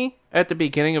told me at the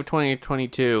beginning of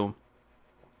 2022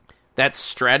 that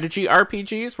strategy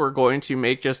RPGs were going to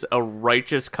make just a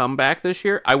righteous comeback this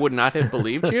year, I would not have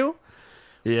believed you.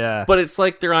 Yeah. But it's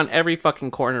like they're on every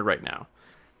fucking corner right now.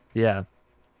 Yeah.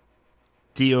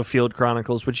 Dio Field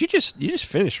Chronicles, which you just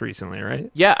finished recently, right?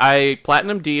 Yeah, I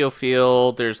platinum Dio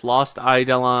Field. There's Lost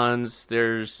Eidolons.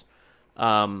 There's,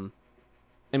 you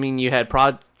had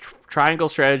Triangle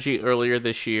Strategy earlier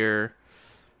this year.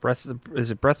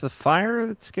 Is it Breath of Fire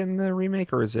that's getting the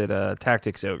remake, or is it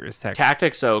Tactics Ogre?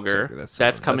 Tactics Ogre.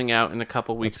 That's coming out in a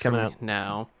couple weeks from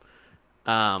now.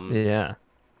 Yeah.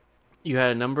 You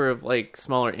had a number of like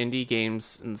smaller indie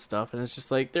games and stuff, and it's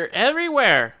just like they're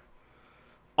everywhere.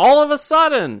 All of a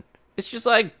sudden, it's just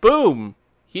like, boom,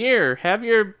 here, have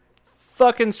your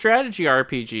fucking strategy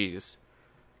RPGs.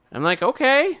 I'm like,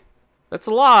 okay, that's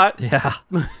a lot. Yeah.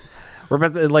 We're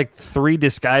about to, like, 3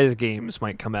 Disguise games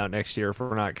might come out next year if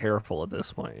we're not careful at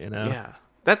this point, you know? Yeah.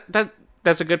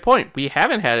 That's a good point. We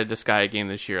haven't had a Disguise game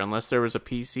this year unless there was a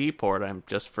PC port I'm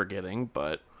just forgetting,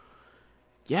 but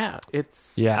yeah,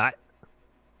 it's... Yeah.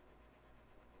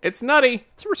 It's nutty.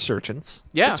 It's a resurgence.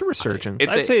 Yeah. It's a resurgence.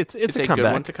 I'd say it's a comeback.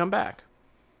 Good one to come back.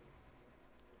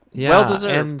 Yeah, well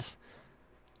deserved. And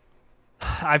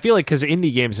I feel like because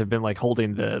indie games have been like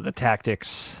holding the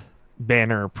Tactics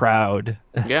banner proud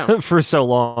for so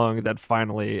long that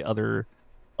finally other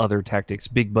Tactics,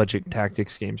 big budget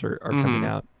Tactics games are coming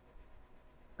out.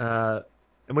 And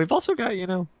we've also got,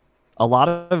 a lot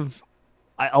of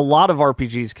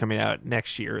RPGs coming out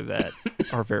next year that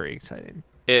are very exciting.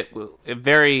 It will a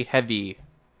very heavy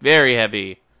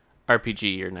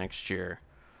RPG year next year.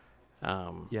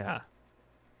 Yeah.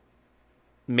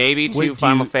 Maybe 2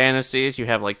 Final Fantasies. You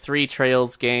have like 3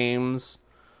 Trails games.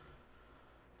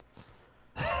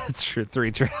 It's true,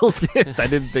 3 Trails games. I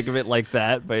didn't think of it like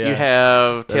that, but yeah. You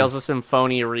have Tales of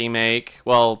Symphonia remake.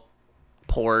 Well,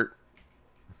 port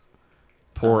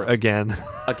again.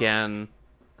 Again.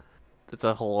 That's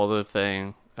a whole other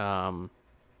thing. Starfield.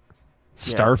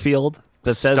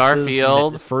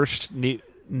 Starfield, the first new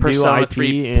Persona IP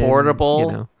 3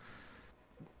 portable,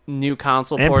 new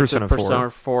console ports of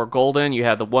Persona 4 Golden. You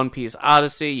have the One Piece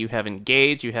Odyssey. You have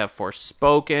Engage. You have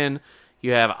Forspoken.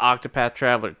 You have Octopath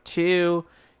Traveler 2.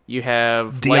 You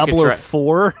have Diablo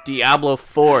 4. Diablo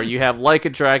 4. You have Like a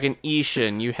Dragon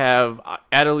Ishin. You have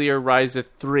Atelier Riseth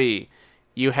 3.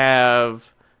 You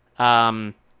have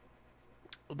that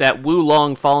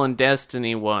Wulong Fallen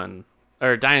Destiny one.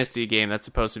 Or Dynasty game that's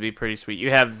supposed to be pretty sweet. You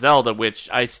have Zelda, which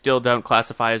I still don't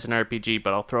classify as an RPG,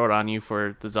 but I'll throw it on you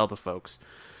for the Zelda folks.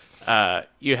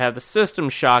 You have the System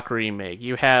Shock remake.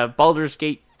 You have Baldur's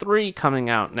Gate 3 coming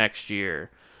out next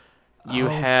year.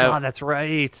 God, that's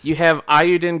right. You have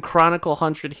Ayuden Chronicle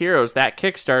 100 Heroes, that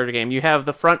Kickstarter game. You have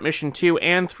the Front Mission 2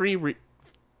 and 3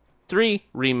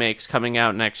 remakes coming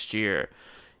out next year.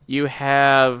 You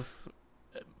have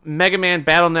Mega Man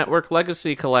Battle Network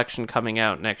Legacy Collection coming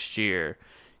out next year.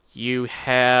 You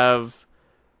have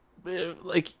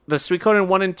like the Suikoden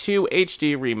 1 and 2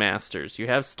 HD remasters. You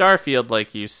have Starfield,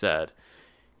 like you said.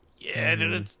 Yeah,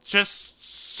 it's just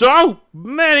so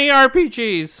many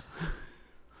RPGs.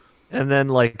 And then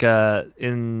like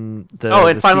in the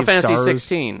and Final Fantasy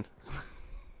 16.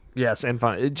 Yes,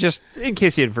 and just in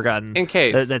case you had forgotten. In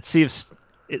case that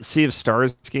Sea of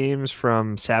Stars games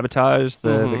from Sabotage,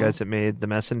 the guys that made The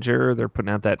Messenger, they're putting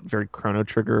out that very Chrono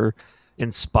Trigger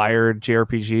inspired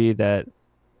JRPG that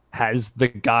has the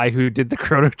guy who did the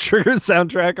Chrono Trigger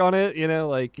soundtrack on it,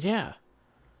 yeah.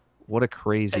 What a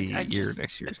crazy year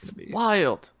next year is going to be.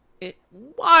 Wild.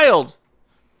 Wild.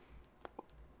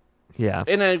 Yeah.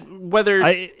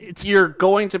 Whether you're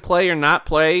going to play or not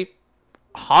play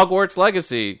Hogwarts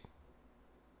Legacy.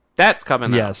 That's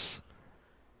coming out. Yes.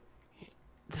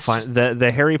 Fine.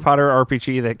 The Harry Potter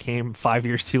RPG that came 5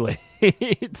 years too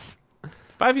late.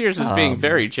 5 years is being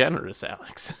very generous,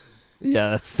 Alex.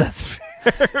 Yeah, that's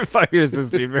fair. 5 years is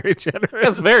being very generous.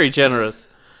 That's very generous.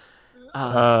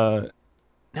 No,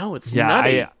 it's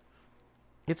nutty.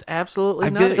 It's absolutely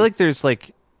nutty. I feel like there's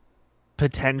like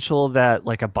potential that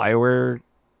like a BioWare,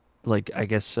 like I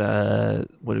guess what it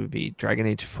would be, Dragon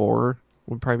Age 4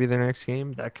 would probably be their next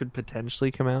game. That could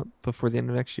potentially come out before the end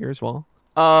of next year as well.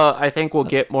 I think we'll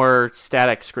get more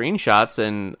static screenshots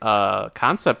and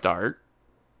concept art.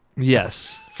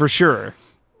 Yes, for sure.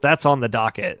 That's on the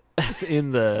docket. It's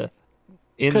in the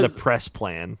press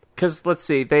plan. Because let's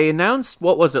see, they announced,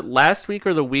 what was it, last week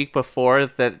or the week before,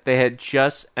 that they had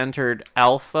just entered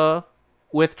alpha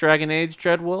with Dragon Age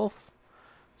Dreadwolf.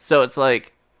 So it's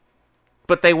like,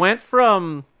 but they went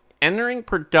from entering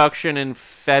production in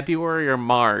February or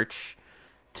March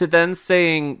to then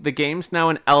saying the game's now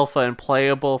in alpha and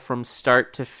playable from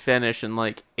start to finish in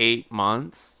like 8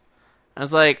 months. I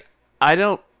was like, I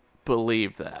don't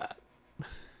believe that.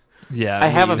 Yeah, I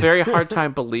have a very hard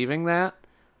time believing that.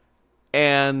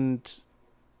 And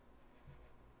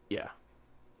yeah.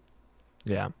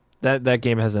 That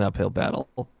game has an uphill battle.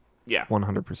 Yeah.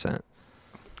 100%.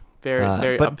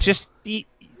 Very but just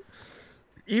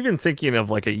even thinking of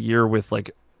like a year with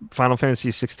like Final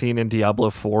Fantasy 16 and Diablo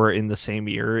 4 in the same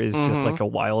year is just like a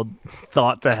wild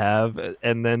thought to have,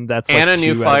 and then that's like and a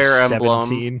new Fire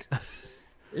Emblem.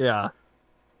 Yeah.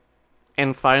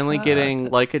 And finally getting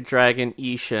Like a Dragon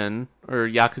Ishin, or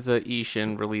Yakuza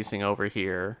Ishin, releasing over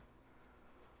here.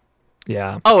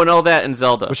 Yeah. Oh, and all that in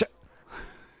Zelda.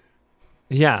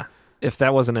 Yeah, if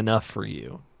that wasn't enough for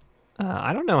you.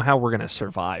 I don't know how we're going to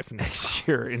survive next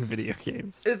year in video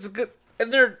games. It's good.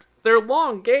 And they're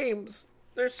long games.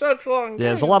 They're such long games. Yeah,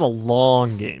 there's a lot of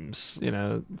long games. You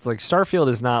know, it's like Starfield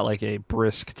is not like a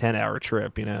brisk 10-hour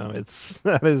trip. You know,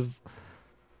 that is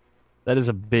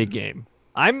a big game.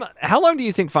 How long do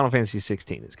you think Final Fantasy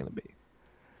 16 is going to be?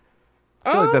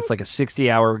 I feel like that's like a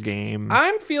 60-hour game.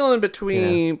 I'm feeling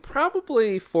between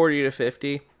probably 40 to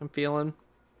 50. I'm feeling.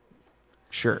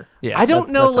 Sure. Yeah. I don't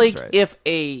know, like, right. if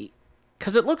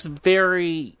because it looks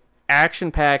very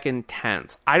action-packed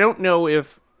intense. I don't know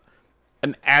if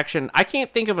I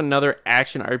can't think of another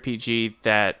action RPG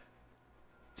that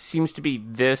seems to be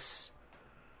this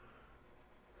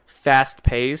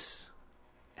fast-paced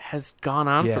has gone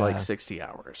on for like 60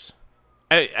 hours.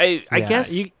 I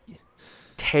guess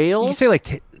Tales? You say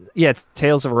like,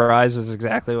 Tales of Arise is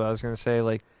exactly what I was going to say,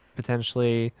 like,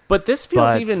 potentially. But this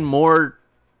feels even more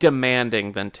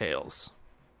demanding than Tales.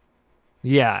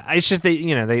 Yeah, it's just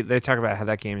they talk about how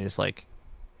that game is like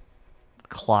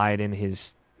Clyde in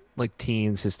his like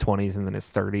teens, his 20s, and then his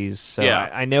 30s. So yeah.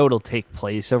 I know it'll take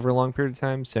place over a long period of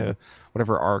time. So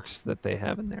whatever arcs that they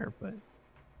have in there, but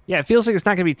yeah, it feels like it's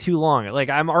not going to be too long. Like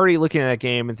I'm already looking at that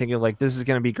game and thinking like this is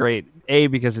going to be great. A,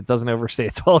 because it doesn't overstay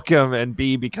its welcome, and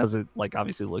B, because it like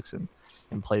obviously looks and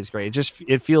plays great.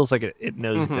 It feels like it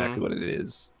knows exactly what it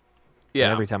is. Yeah.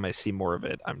 And every time I see more of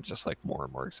it, I'm just like more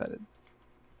and more excited.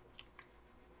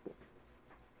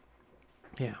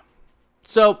 Yeah.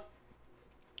 So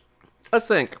let's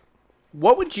think.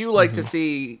 What would you like to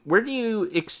see? Where do you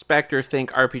expect or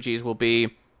think RPGs will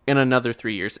be in another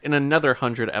 3 years? In another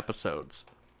 100 episodes?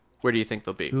 Where do you think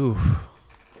they'll be? Ooh.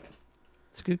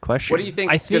 That's a good question. What do you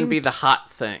think is going to be the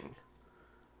hot thing?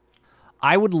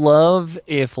 I would love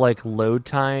if like load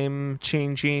time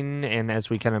changing, and as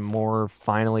we kind of more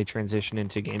finally transition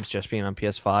into games just being on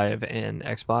PS5 and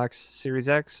Xbox Series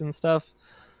X and stuff,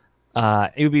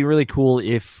 it would be really cool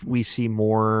if we see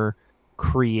more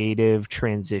creative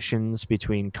transitions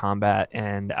between combat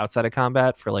and outside of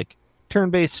combat for like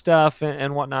turn-based stuff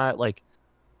and whatnot. Like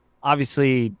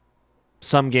obviously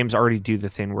some games already do the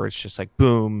thing where it's just like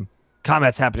boom,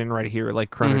 combat's happening right here,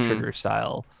 like Chrono Trigger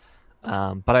style.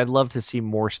 But I'd love to see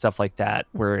more stuff like that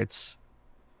where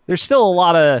there's still a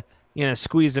lot of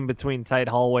squeezing between tight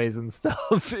hallways and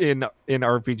stuff in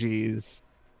RPGs,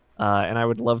 and I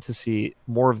would love to see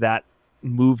more of that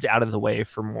moved out of the way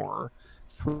for more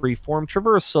freeform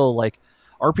traversal. Like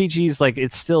RPGs, like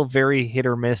it's still very hit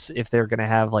or miss if they're going to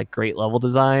have like great level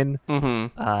design,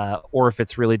 or if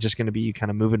it's really just going to be you kind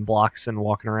of moving blocks and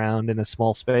walking around in a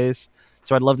small space.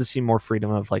 So I'd love to see more freedom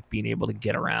of like being able to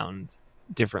get around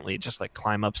differently, just like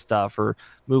climb up stuff or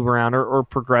move around or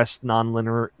progress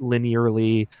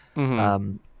non-linearly,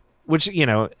 which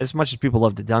as much as people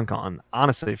love to dunk on,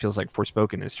 honestly it feels like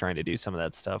Forspoken is trying to do some of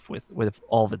that stuff with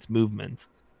all of its movement,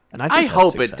 and I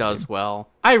hope it does well.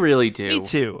 I really do. Me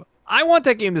too. I want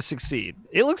that game to succeed.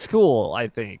 It looks cool, I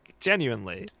think,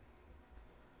 genuinely.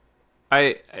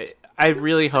 I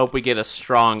really hope we get a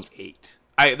strong 8.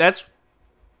 I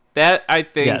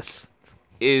think Yes.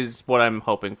 is what I'm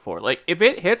hoping for. Like, if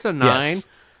it hits a 9, Yes.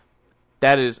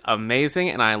 that is amazing,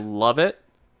 and I love it,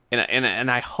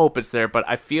 and I hope it's there. But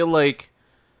I feel like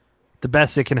The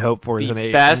best it can hope for is the an 8.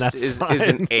 and best that's is fine.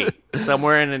 an 8,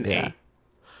 somewhere in an Yeah.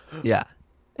 8. Yeah.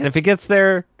 And if it gets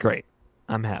there, great.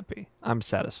 I'm happy. I'm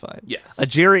satisfied. Yes. A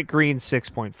Jarrett Green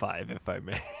 6.5, if I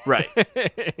may. Right.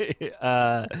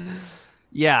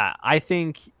 Yeah, I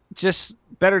think just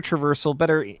better traversal,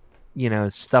 better,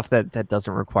 stuff that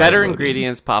doesn't require Better loading.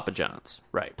 ingredients, Papa John's.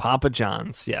 Right. Papa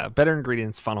John's, yeah, better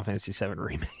ingredients. Final Fantasy VII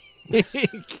remake.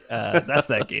 That's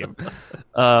that game.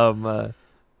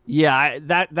 Yeah,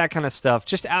 that kind of stuff.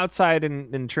 Just outside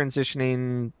and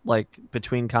transitioning like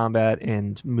between combat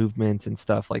and movement and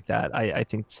stuff like that. I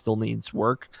think still needs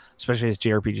work, especially as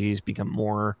JRPGs become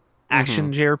more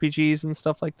action JRPGs and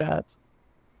stuff like that.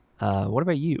 What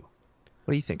about you?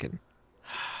 What are you thinking?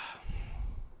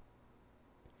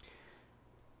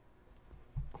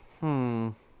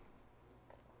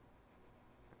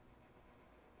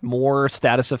 More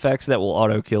status effects that will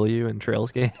auto kill you in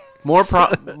Trails game. More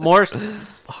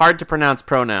hard to pronounce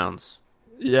pronouns.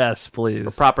 Yes, please.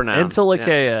 Or proper nouns.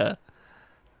 Intellicea.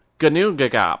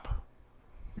 Ganoogagop.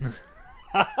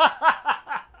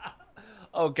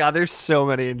 Oh god, there's so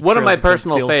many. One of my Trails of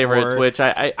personal Steel favorites, 4. which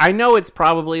I know it's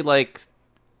probably like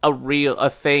a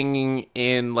thing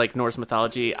in like Norse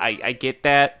mythology. I get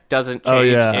that. Doesn't change. Oh,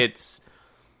 yeah. It's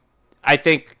I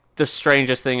think the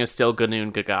strangest thing is still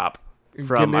Ganoogagop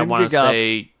from I want to Ganoogagop.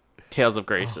 say Tales of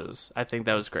Graces. I think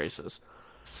that was Graces.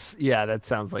 Yeah, that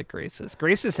sounds like Graces.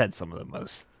 Graces had some of the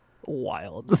most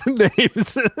wild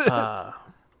names.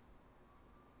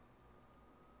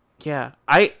 Yeah,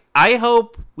 I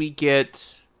hope we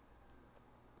get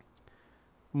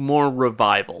more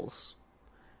revivals.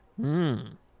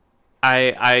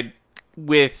 I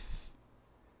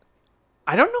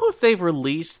don't know if they've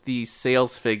released the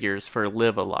sales figures for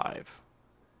Live Alive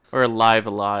or Live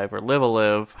Alive or Live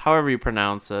Alive, however you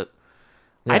pronounce it.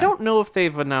 Yeah. I don't know if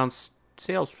they've announced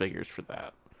sales figures for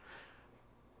that.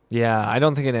 Yeah, I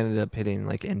don't think it ended up hitting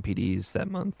like NPDs that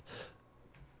month.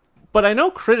 But I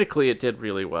know critically it did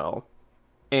really well.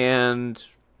 And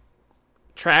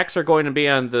tracks are going to be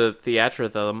on the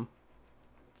Theatrhythm.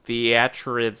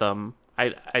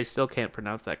 I still can't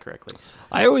pronounce that correctly.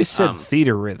 I always said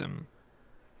theater rhythm.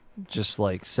 Just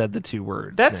like said the two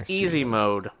words. That's next to easy it.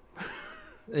 mode.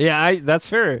 Yeah, that's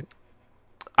fair.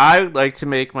 I like to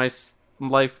make my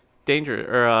life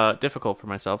difficult for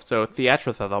myself. So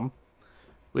Theatrhythm,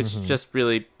 which just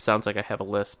really sounds like I have a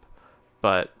lisp.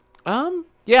 But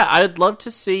yeah, I'd love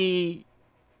to see.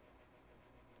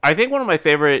 I think one of my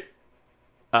favorite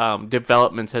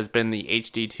developments has been the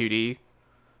HD 2D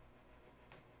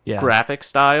Yeah. graphic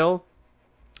style,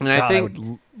 and God, I think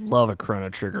would love a Chrono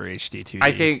Trigger HD 2D.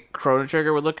 I think Chrono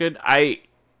Trigger would look good. I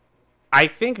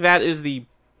think that is the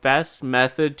best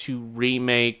method to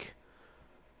remake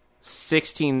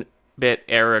 16-bit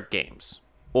era games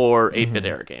or 8-bit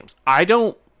era games. I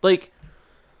don't like.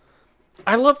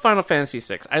 I love Final Fantasy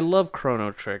VI. I love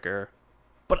Chrono Trigger,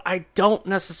 but I don't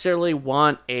necessarily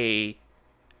want a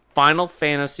Final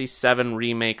Fantasy VII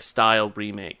remake style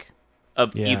remake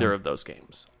of either of those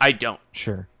games. I don't.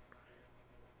 Sure.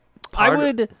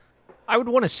 Part I would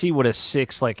want to see what a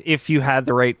 6, like if you had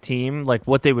the right team, like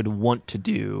what they would want to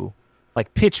do,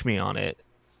 like pitch me on it,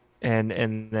 and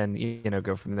then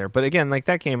go from there. But again, like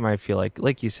that game, I feel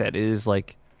like you said, it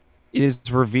is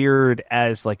revered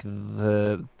as like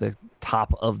the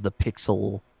top of the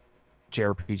pixel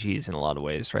JRPGs in a lot of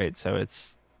ways, right? So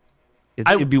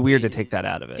it'd be weird to take that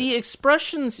out of it. The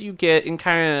expressions you get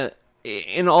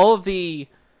in all of the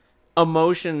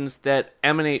emotions that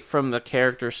emanate from the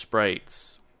character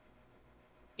sprites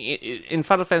in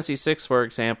Final Fantasy VI, for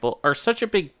example, are such a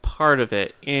big part of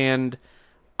it, and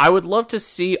I would love to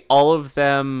see all of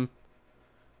them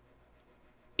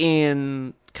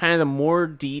in kind of the more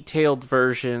detailed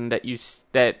version that the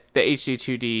HD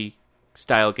 2D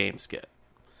style games get.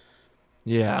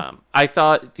 Yeah. I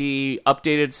thought the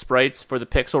updated sprites for the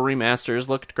Pixel remasters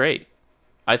looked great.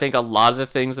 I think a lot of the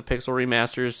things the Pixel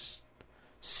remasters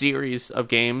series of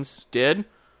games did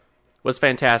was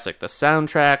fantastic. The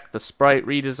soundtrack, the sprite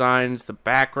redesigns, the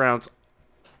backgrounds.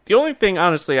 The only thing,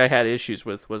 honestly, I had issues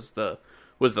with was the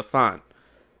font.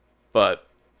 But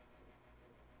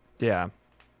Yeah.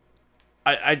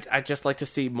 I just like to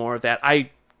see more of that.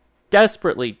 I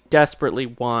desperately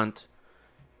want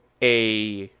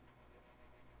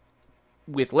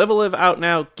with Live A Live out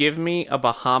now, give me a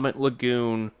Bahamut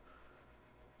Lagoon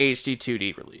HD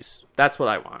 2D release. That's what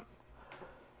I want.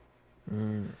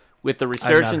 with the I've not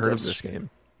resurgence heard of of this game.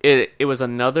 it was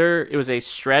a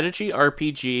strategy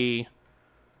RPG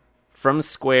from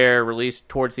Square, released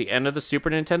towards the end of the Super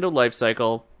Nintendo life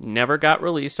cycle, never got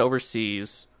released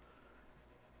overseas.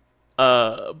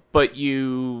 But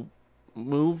you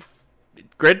move,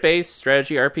 grid-based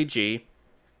strategy RPG,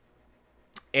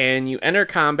 and you enter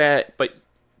combat, but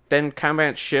then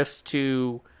combat shifts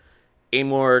to a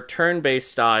more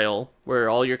turn-based style where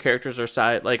all your characters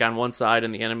are on one side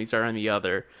and the enemies are on the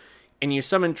other. And you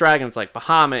summon dragons like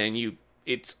Bahamut, and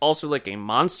it's also like a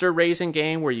monster raising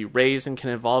game where you raise and can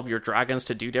evolve your dragons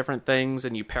to do different things,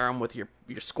 and you pair them with your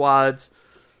squads.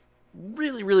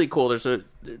 Really, really cool.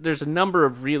 There's a number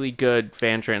of really good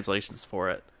fan translations for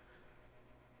it.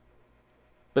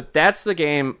 But that's the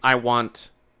game I want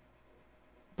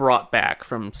brought back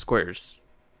from Square's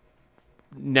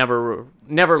never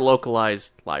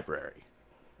localized library.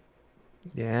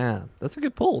 Yeah, that's a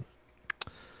good pull.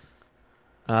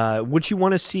 Would you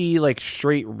want to see like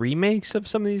straight remakes of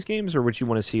some of these games, or would you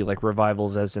want to see like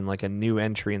revivals, as in like a new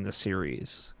entry in the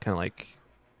series, kind of like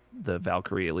the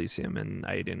Valkyrie Elysium and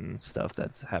Aiden stuff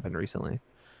that's happened recently?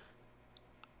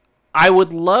 I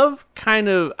would love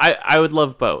I would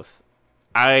love both.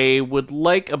 I would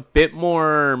like a bit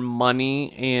more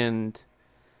money and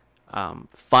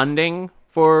funding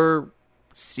for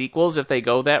sequels if they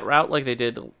go that route like they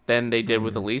did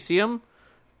with Elysium.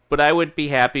 But I would be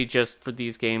happy just for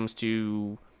these games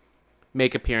to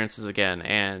make appearances again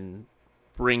and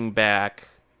bring back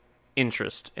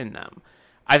interest in them.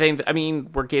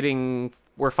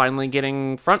 We're finally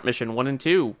getting Front Mission 1 and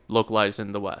 2 localized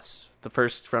in the West. The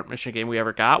first Front Mission game we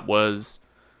ever got was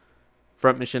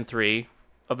Front Mission 3.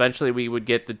 Eventually we would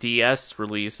get the DS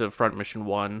release of Front Mission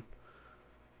 1.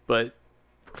 But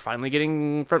we're finally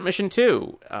getting Front Mission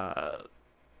 2.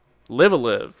 Live a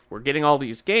Live. We're getting all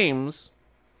these games.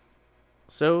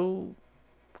 So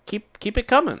keep it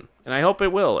coming. And I hope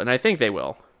it will. And I think they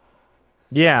will.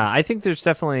 Yeah, I think there's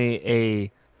definitely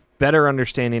a better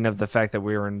understanding of the fact that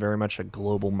we are in very much a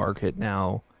global market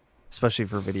now, especially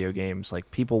for video games. Like,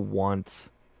 people want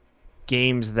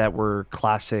games that were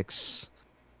classics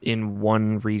in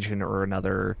one region or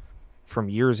another from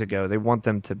years ago. They want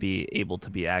them to be able to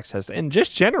be accessed. And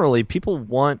just generally, people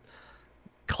want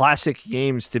classic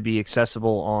games to be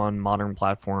accessible on modern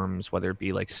platforms, whether it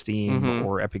be like Steam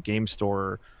or Epic Game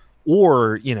Store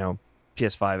or, PS5,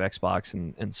 Xbox,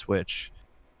 and Switch,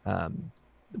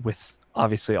 with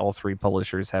obviously all three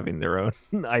publishers having their own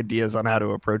ideas on how to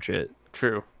approach it.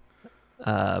 True.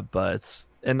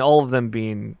 And all of them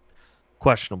being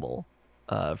questionable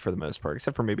for the most part,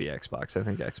 except for maybe Xbox. I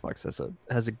think Xbox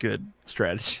has a good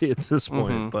strategy at this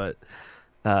point, but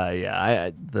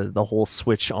the whole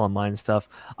Switch Online stuff.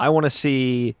 I want to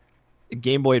see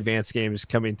Game Boy Advance games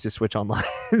coming to Switch Online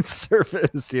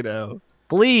service.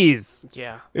 Please.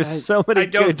 Yeah. There's so many. I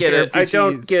don't get it. I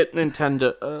don't JRPGs. get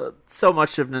Nintendo. So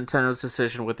much of Nintendo's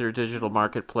decision with their digital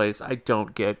marketplace, I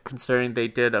don't get, considering they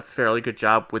did a fairly good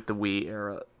job with the Wii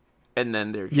era, and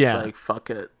then they're just like, "Fuck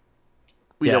it,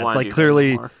 we don't want to." It's do like that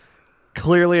anymore.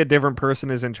 clearly a different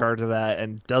person is in charge of that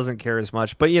and doesn't care as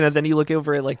much. But then you look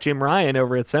over at like Jim Ryan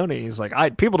over at Sony. He's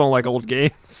like, people don't like old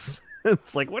games.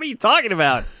 It's like, what are you talking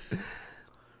about?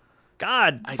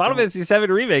 God, Final Fantasy VII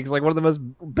Remake is like one of the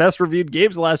best reviewed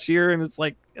games last year, and it's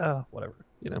like, whatever.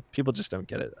 People just don't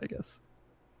get it, I guess.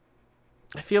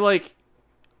 I feel like,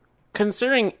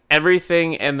 considering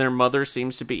everything and their mother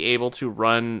seems to be able to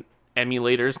run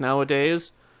emulators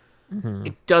nowadays,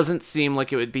 it doesn't seem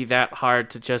like it would be that hard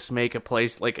to just make a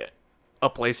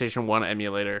PlayStation 1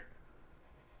 emulator.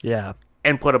 Yeah.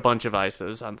 And put a bunch of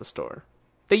ISOs on the store.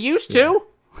 They used to.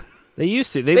 They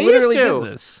used to. They literally used to.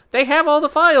 did this. They have all the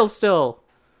files still.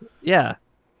 Yeah.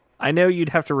 I know you'd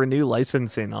have to renew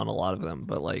licensing on a lot of them,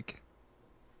 but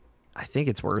I think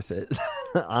it's worth it.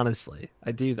 Honestly.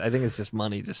 I do. I think it's just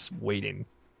money just waiting.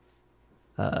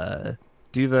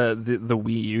 Do the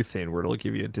Wii U thing where it'll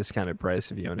give you a discounted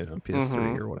price if you own it on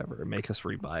PS3 or whatever, and make us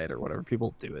rebuy it or whatever.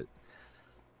 People do it.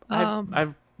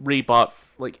 I've rebought,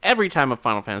 every time a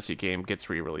Final Fantasy game gets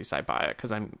re-released, I buy it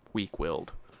because I'm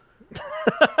weak-willed.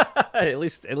 at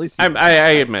least I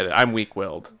admit it. I'm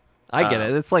weak-willed. I get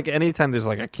it. It's like anytime there's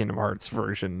a Kingdom Hearts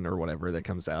version or whatever that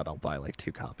comes out, I'll buy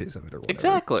 2 copies of it or whatever.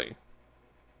 Exactly.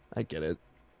 I get it.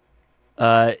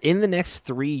 In the next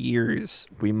 3 years,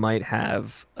 we might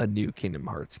have a new Kingdom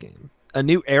Hearts game. A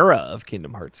new era of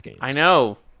Kingdom Hearts games. I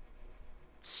know.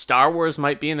 Star Wars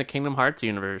might be in the Kingdom Hearts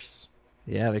universe.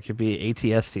 Yeah, there could be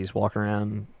ATSTs walking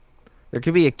around. There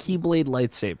could be a Keyblade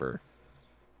lightsaber.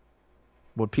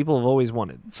 What people have always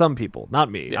wanted. Some people,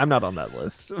 not me. Yeah. I'm not on that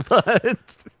list, but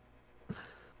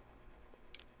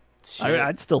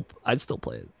I'd still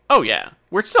play it. Oh yeah,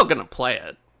 we're still gonna play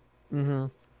it. Yeah,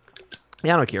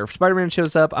 I don't care if Spider-Man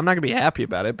shows up. I'm not gonna be happy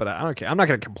about it, but I don't care. I'm not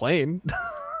gonna complain.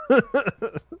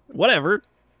 Whatever.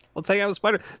 Let's hang out with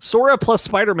Spider. Sora plus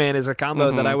Spider-Man is a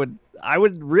combo that I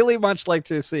would really much like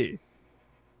to see.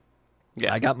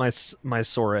 Yeah, I got my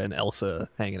Sora and Elsa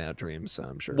hanging out dreams, so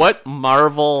I'm sure. What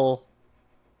Marvel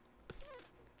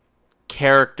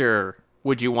character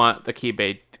would you want the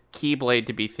Keyblade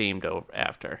to be themed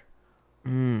after?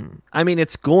 I mean,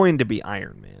 it's going to be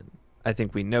Iron Man. I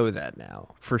think we know that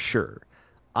now for sure.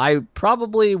 I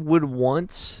probably would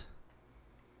want.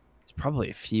 There's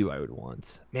probably a few I would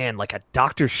want. Man, like a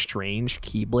Doctor Strange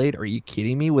Keyblade. Are you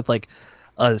kidding me? With like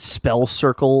a spell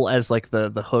circle as like the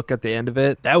hook at the end of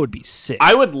it. That would be sick.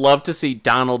 I would love to see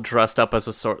Donald dressed up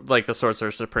as like the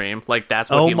Sorcerer Supreme. Like that's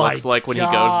what he looks like when he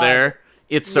goes there.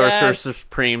 It's Sorcerer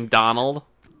Supreme Donald.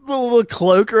 The little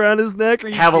cloak around his neck.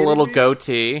 Have a little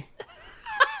goatee.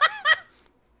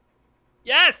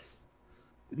 Yes.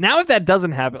 Now if that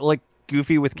doesn't happen, like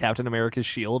Goofy with Captain America's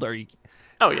shield, are you?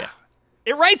 Oh yeah,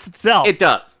 it writes itself. It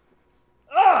does.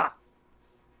 Ah.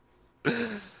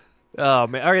 Oh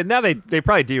man! All right, now they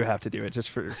probably do have to do it just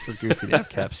for Goofy to have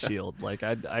Cap's shield. Like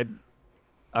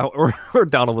or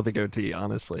Donald with a goatee,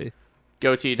 honestly.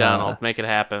 Goatee Donald, make it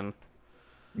happen.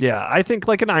 Yeah, I think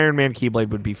like an Iron Man Keyblade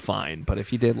would be fine, but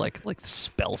if you did like the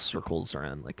spell circles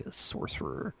around like a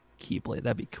sorcerer Keyblade,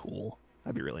 that'd be cool.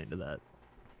 I'd be really into that.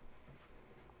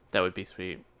 That would be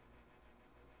sweet.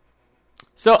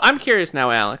 So I'm curious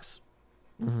now, Alex.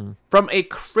 From a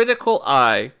critical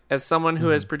eye, as someone who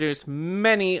has produced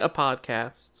many a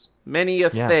podcasts, many a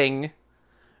thing,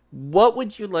 what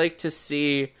would you like to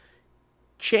see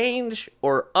change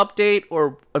or update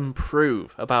or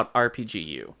improve about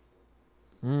RPGU?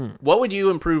 What would you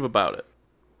improve about it?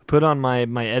 Put on my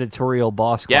editorial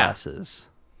boss glasses.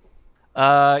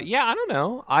 I don't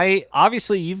know.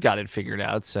 Obviously you've got it figured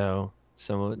out, so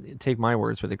take my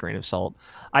words with a grain of salt.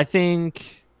 I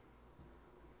think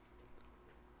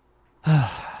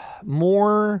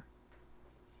more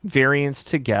variance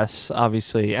to guess,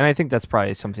 obviously, and I think that's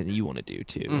probably something that you want to do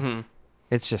too.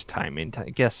 It's just timing.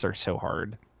 Guests are so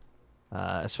hard,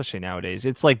 especially nowadays.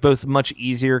 It's like both much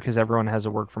easier because everyone has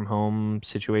a work from home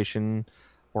situation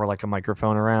or like a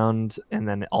microphone around, and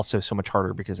then also so much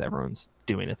harder because everyone's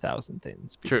doing 1,000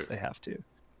 things because they have to.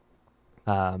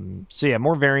 So yeah,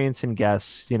 more variance in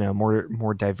guests,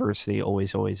 more diversity,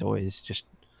 always, just,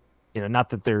 not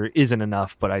that there isn't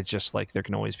enough, but I just like, there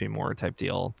can always be more type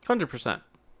deal. 100%.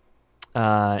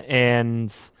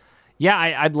 And yeah,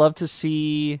 I'd love to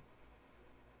see,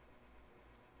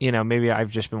 maybe I've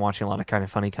just been watching a lot of kind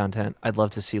of funny content. I'd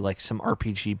love to see like some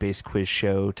RPG based quiz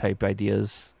show type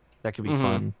ideas. That could be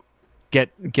fun.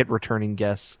 Get returning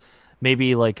guests.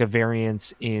 Maybe like a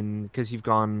variance in, because you've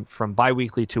gone from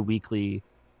bi-weekly to weekly,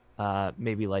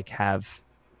 maybe like have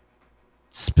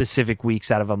specific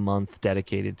weeks out of a month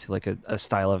dedicated to like a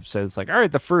style episode. It's like, all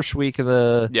right, the first week of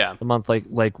the month,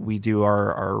 like we do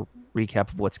our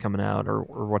recap of what's coming out or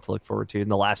what to look forward to. And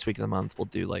the last week of the month, we'll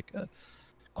do like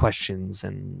questions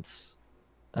and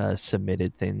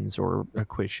submitted things or a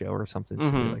quiz show or something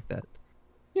like that.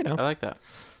 I like that.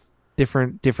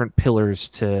 Different pillars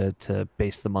to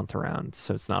base the month around,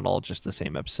 so it's not all just the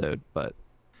same episode. But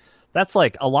that's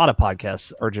like a lot of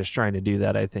podcasts are just trying to do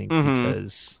that, I think,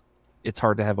 because it's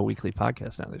hard to have a weekly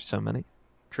podcast now. There's so many.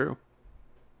 True.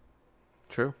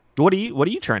 What are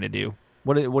you trying to do?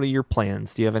 What are your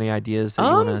plans? Do you have any ideas that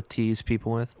you want to tease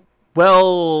people with?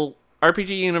 Well,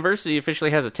 RPG University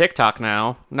officially has a TikTok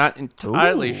now. Not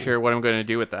entirely sure what I'm going to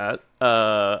do with that.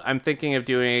 I'm thinking of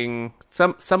doing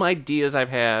some ideas I've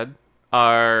had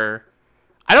are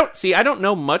I don't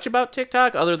know much about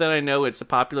TikTok other than I know it's a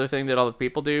popular thing that all the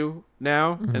people do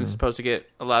now and it's supposed to get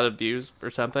a lot of views or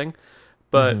something.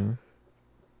 But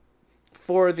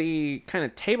for the kind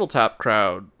of tabletop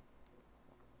crowd,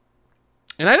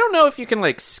 and I don't know if you can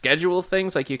like schedule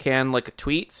things like you can like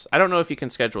tweets. I don't know if you can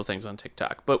schedule things on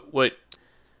TikTok, but what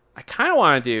I kind of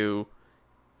want to do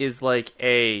is like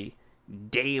a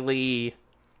daily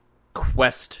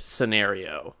quest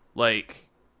scenario, like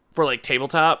for like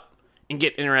tabletop, and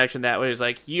get interaction that way. It's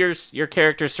like your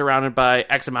character's surrounded by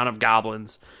X amount of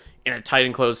goblins in a tight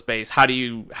enclosed space. How do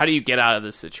you get out of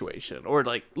this situation? Or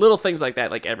like little things like that,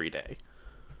 like every day.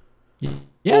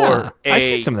 Yeah, I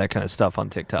see some of that kind of stuff on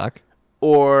TikTok.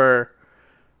 Or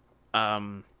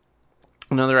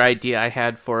another idea I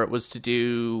had for it was to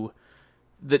do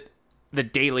the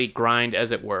daily grind,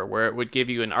 as it were, where it would give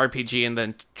you an RPG and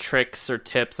then tricks or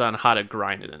tips on how to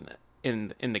grind it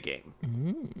in the game.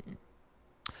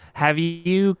 Have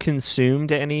you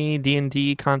consumed any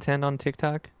D&D content on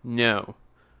TikTok? No.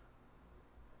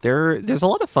 There's a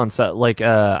lot of fun stuff. Like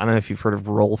I don't know if you've heard of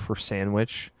Roll for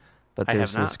Sandwich, but I have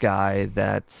there's this not. guy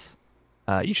that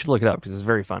you should look it up because it's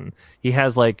very fun. He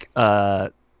has like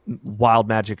wild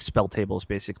magic spell tables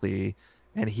basically,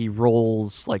 and he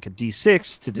rolls like a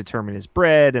d6 to determine his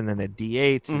bread, and then a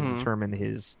d8 to Mm-hmm. determine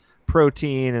his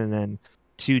protein, and then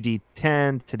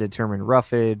 2d10 to determine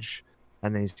roughage,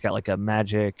 and then he's got like a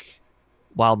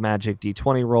wild magic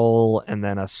d20 roll, and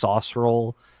then a sauce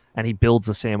roll, and he builds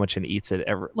a sandwich and eats it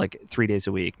every like 3 days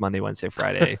a week, Monday, Wednesday,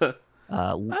 Friday.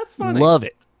 That's funny. Love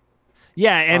it.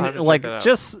 Yeah, I'll have and to check like that out.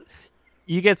 just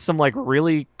you get some like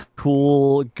really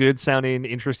cool, good sounding,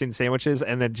 interesting sandwiches,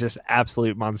 and then just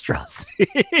absolute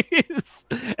monstrosities.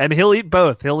 And he'll eat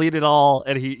both. He'll eat it all,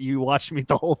 and you watch him eat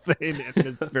the whole thing, and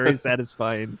it's very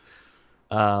satisfying.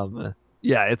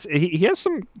 Yeah, he has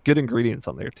some good ingredients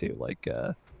on there too, like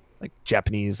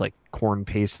Japanese like corn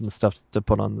paste and stuff to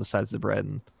put on the sides of the bread,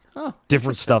 and Oh,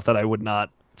 different interesting. stuff that I would not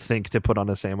think to put on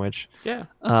a sandwich. Yeah.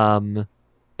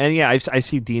 And yeah, I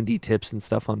see D&D tips and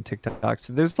stuff on TikTok.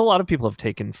 So there's a lot of people have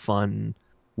taken fun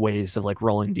ways of like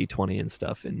rolling D20 and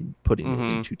stuff and putting it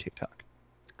into TikTok.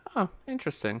 Oh,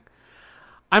 interesting.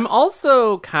 I'm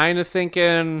also kind of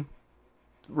thinking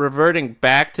reverting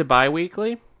back to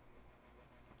bi-weekly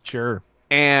Sure.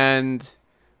 and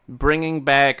bringing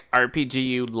back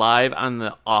RPGU live on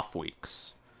the off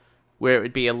weeks, where it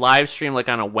would be a live stream like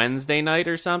on a Wednesday night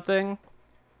or something,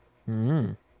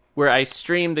 where I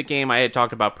streamed the game I had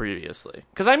talked about previously.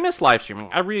 Because I miss live streaming.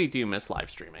 I really do miss live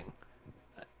streaming.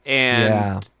 And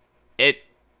Yeah. it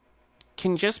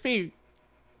can just be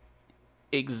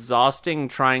exhausting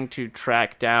trying to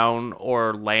track down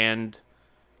or land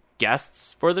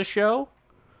guests for the show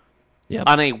Yep.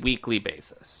 on a weekly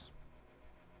basis.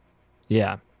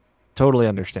 Yeah. Totally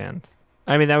understand.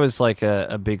 I mean, that was like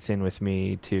a big thing with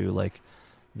me too. Like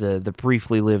the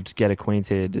briefly lived Get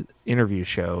Acquainted interview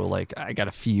show. Like I got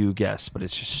a few guests, but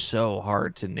it's just so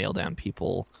hard to nail down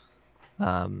people,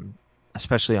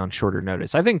 especially on shorter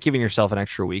notice. I think giving yourself an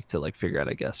extra week to like figure out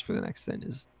a guest for the next thing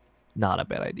is not a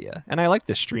bad idea. And I like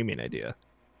the streaming idea.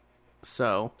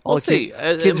 So All we'll the see.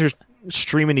 kids are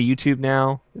streaming to YouTube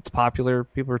now. It's popular.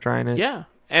 People are trying it. Yeah,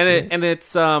 and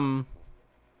it's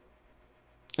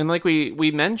and like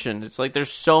we mentioned, it's like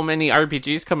there's so many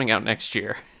RPGs coming out next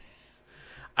year.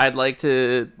 I'd like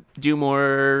to do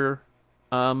more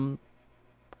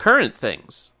current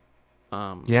things.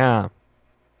 Yeah.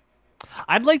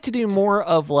 I'd like to do more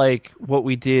of like what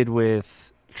we did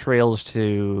with Trails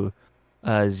to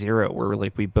Zero, where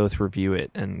like we both review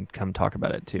it and come talk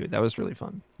about it too. That was really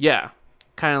fun. Yeah,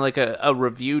 kind of like a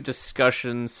review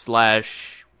discussion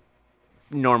slash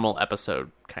normal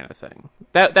episode kind of thing.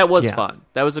 That was Yeah. fun.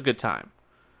 That was a good time.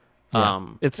 Yeah.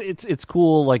 It's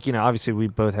cool. Like, you know, obviously we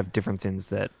both have different things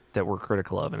that we're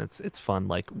critical of, and it's fun.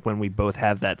 Like when we both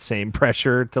have that same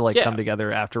pressure to like Yeah. come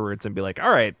together afterwards and be like,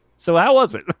 all right, so how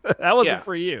was it? How was Yeah. it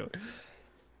for you?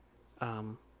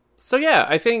 So yeah,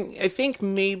 I think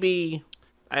maybe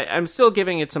I'm still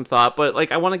giving it some thought, but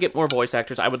like I want to get more voice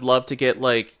actors. I would love to get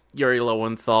like Yuri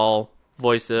Lowenthal,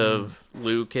 voice of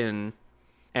Luke and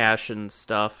Ash and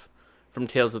stuff from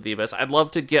Tales of the Abyss. I'd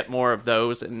love to get more of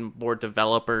those and more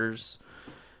developers.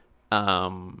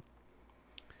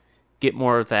 Get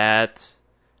more of that.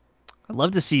 I'd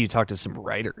love to see you talk to some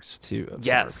writers too. Of some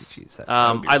Yes. RPGs. That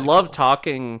would be I really love cool.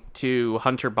 talking to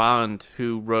Hunter Bond,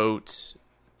 who wrote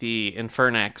the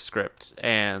Infernax script,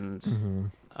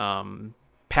 and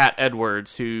Pat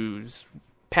Edwards,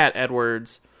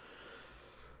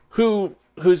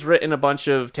 who's written a bunch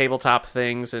of tabletop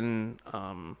things, and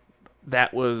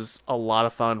that was a lot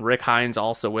of fun. Rick Hines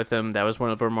also with him. That was one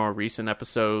of our more recent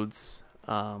episodes.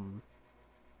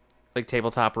 Like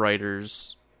tabletop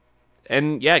writers.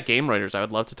 And yeah, game writers. I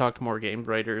would love to talk to more game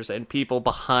writers and people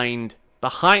behind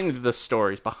the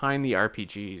stories, behind the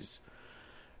RPGs,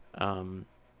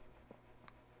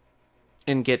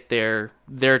 and get their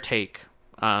take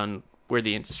on where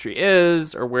the industry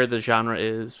is or where the genre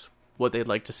is, what they'd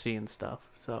like to see and stuff.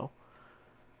 So,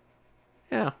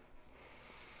 yeah,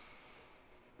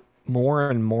 More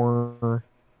and more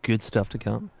good stuff to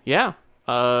come. yeah.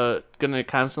 Gonna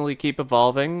constantly keep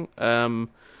evolving.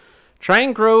 Try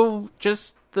and grow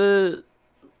just the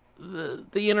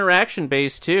interaction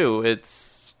base too.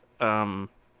 It's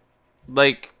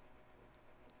like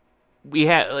we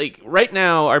have like right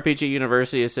now RPG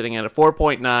University is sitting at a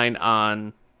 4.9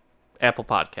 on Apple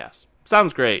Podcasts.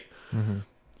 Sounds great.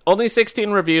 Only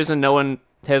 16 reviews and no one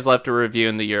has left a review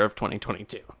in the year of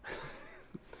 2022.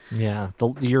 Yeah,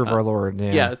 the year of our Lord.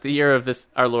 Yeah. Yeah, the year of this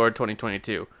our Lord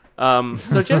 2022.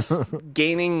 So just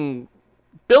building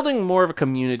more of a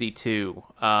community too,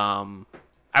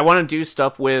 I want to do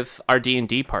stuff with our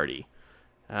D&D party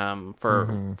from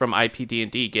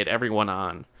IPD&D, get everyone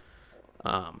on.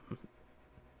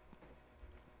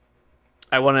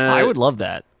 I would love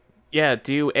that. Yeah,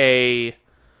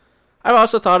 I've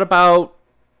also thought about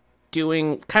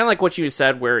doing kind of like what you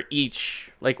said, where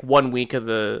each, like, 1 week of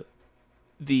the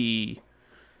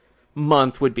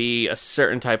month would be a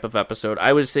certain type of episode.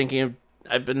 I've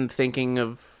been thinking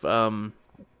of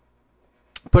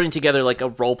putting together like a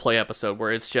role play episode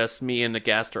where it's just me and a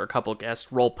guest or a couple of guests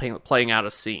playing out a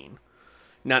scene.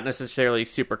 Not necessarily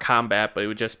super combat, but it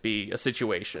would just be a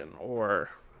situation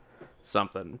or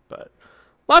something. But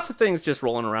lots of things just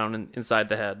rolling around inside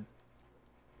the head.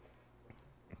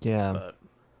 Yeah. But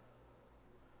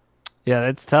yeah,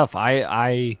 that's tough.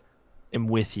 I am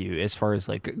with you as far as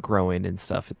like growing and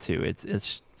stuff too.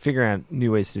 It's figuring out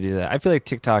new ways to do that. I feel like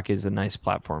TikTok is a nice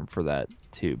platform for that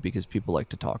too, because people like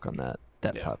to talk on that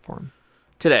platform.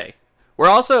 Today,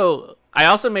 I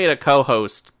also made a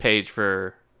co-host page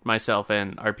for myself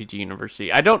and RPG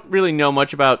University. I don't really know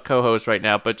much about co-hosts right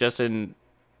now, but just in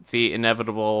the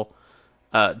inevitable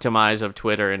demise of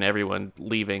Twitter and everyone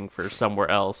leaving for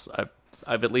somewhere else,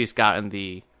 I've at least gotten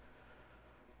the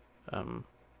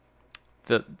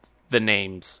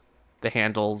names, the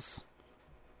handles,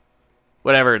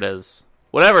 whatever it is,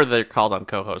 whatever they're called on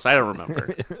co-hosts. I don't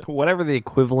remember. Whatever the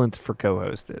equivalent for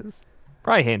co-host is.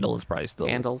 Probably handle is probably still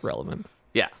relevant.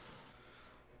 Yeah.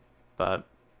 But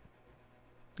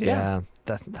yeah,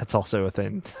 that's also a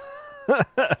thing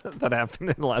that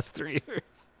happened in the last 3 years.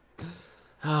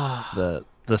 the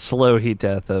slow heat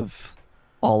death of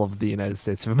all of the United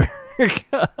States of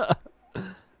America.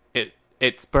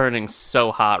 It's burning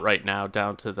so hot right now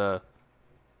down to the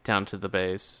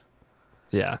base.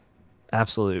 Yeah,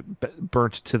 absolute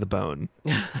burnt to the bone,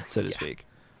 so to speak.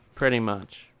 Pretty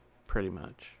much.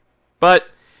 But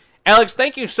Alex,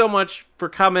 thank you so much for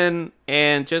coming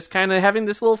and just kind of having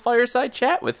this little fireside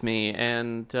chat with me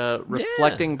and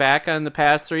reflecting back on the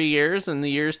past 3 years and the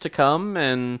years to come.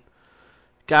 And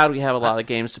God, we have a lot of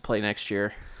games to play next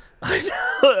year. I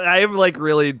know. I am like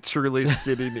really truly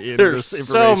sitting in There's this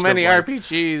so many like,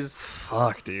 RPGs.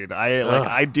 Fuck, dude.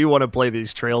 I do want to play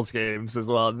these Trails games as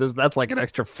well. That's like an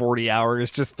extra 40 hours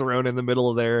just thrown in the middle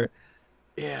of there.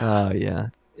 Yeah. Yeah.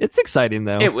 It's exciting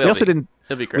though. It will. We also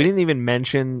It'll be great. We didn't even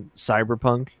mention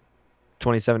Cyberpunk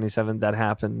 2077 that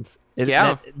happened.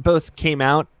 It both came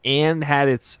out and had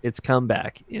its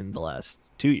comeback in the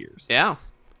last 2 years. Yeah.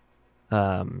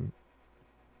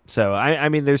 So I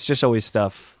mean, there's just always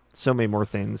stuff. So many more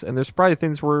things, and there's probably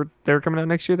things that are coming out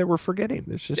next year that we're forgetting.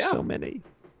 There's just so many.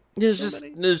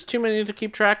 There's too many to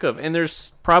keep track of, and there's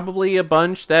probably a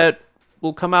bunch that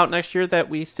will come out next year that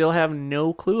we still have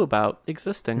no clue about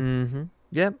existing. Mm-hmm.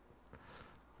 Yep.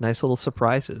 Nice little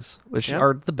surprises, which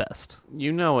are the best.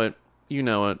 You know it.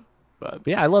 But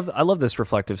yeah, I love this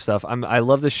reflective stuff. I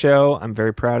love the show. I'm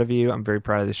very proud of you. I'm very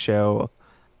proud of the show.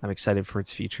 I'm excited for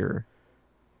its future.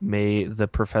 May the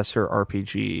Professor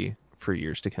RPG for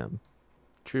years to come.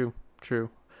 True.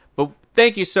 But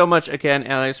thank you so much again,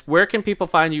 Alex. Where can people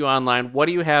find you online? What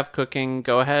do you have cooking?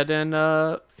 Go ahead and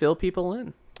fill people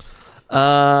in.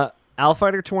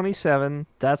 Alfighter27,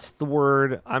 that's the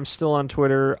word. I'm still on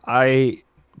Twitter. I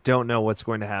don't know what's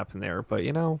going to happen there, but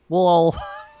we're all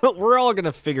going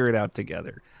to figure it out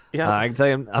together. Yeah, I can tell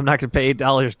you, I'm not going to pay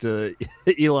 $8 to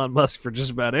Elon Musk for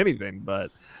just about anything,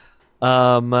 but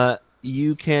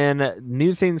you can,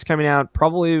 new things coming out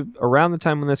probably around the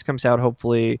time when this comes out,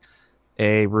 hopefully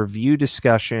a review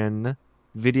discussion,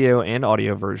 video and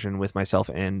audio version with myself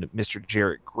and Mr.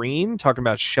 Jarrett Green talking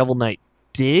about Shovel Knight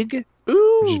Dig.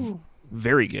 Ooh. Which is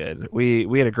very good.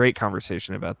 We had a great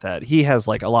conversation about that. He has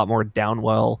like a lot more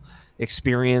Downwell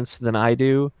experience than I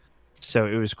do. So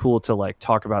it was cool to like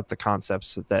talk about the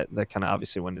concepts that kind of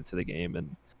obviously went into the game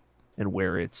and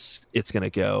where it's going to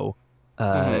go.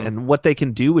 And what they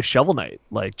can do with Shovel Knight,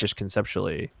 like just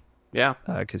conceptually. Yeah.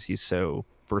 Because he's so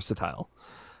versatile.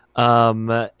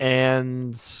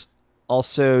 And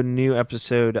also new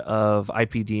episode of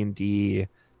IPD&D,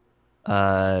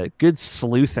 good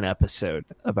sleuthin' episode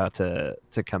about to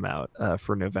come out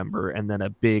for November, and then a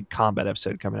big combat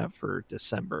episode coming out for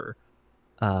December.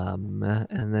 And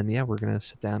then we're gonna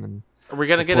sit down and are we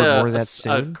gonna get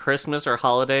a Christmas or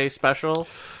holiday special?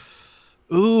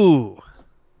 Ooh.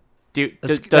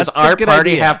 Does our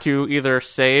party have to either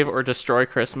save or destroy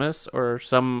Christmas or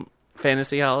some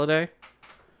fantasy holiday?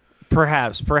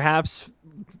 Perhaps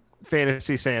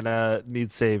Fantasy Santa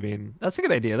needs saving. That's a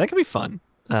good idea. That could be fun.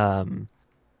 I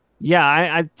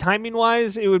timing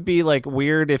wise, it would be like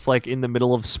weird if like in the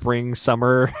middle of spring,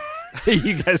 summer,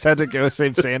 you guys had to go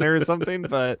save Santa or something.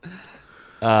 But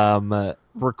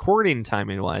Recording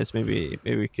timing wise, maybe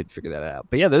we could figure that out.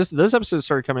 But yeah, those episodes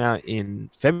started coming out in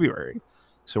February,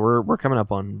 so we're coming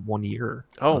up on 1 year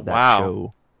of that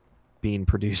show being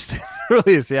produced and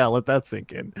released. Yeah, let that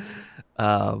sink in.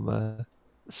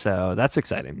 So that's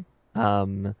exciting.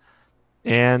 And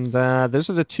those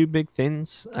are the two big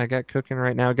things I got cooking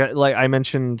right now. Like I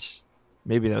mentioned,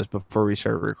 maybe that was before we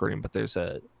started recording, but there's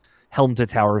a Helm to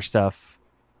Tower stuff,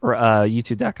 or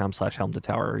youtube.com/Helm to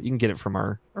Tower. You can get it from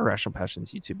our Irrational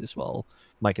Passions YouTube as well.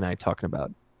 Mike and I talking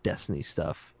about Destiny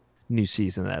stuff. New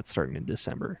season of that starting in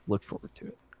December. Look forward to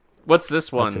it. What's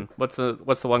this one? What's the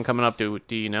one coming up? Do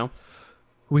you know?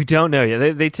 We don't know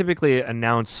yet. They typically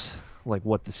announce like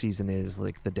what the season is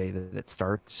like the day that it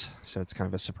starts, so it's kind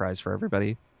of a surprise for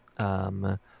everybody.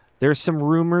 There's some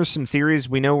rumors, some theories.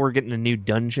 We know we're getting a new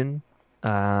dungeon,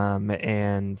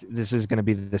 and this is going to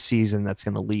be the season that's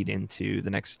going to lead into the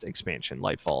next expansion,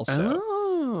 Lightfall. So,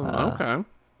 okay.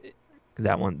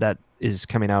 That is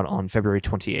coming out on February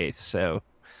 28th. So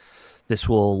this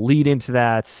will lead into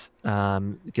that.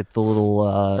 Get the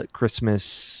little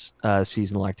Christmas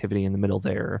seasonal activity in the middle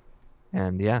there,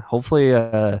 and yeah,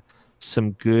 hopefully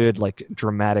some good like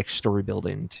dramatic story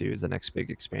building to the next big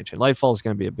expansion. Lightfall is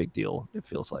going to be a big deal, it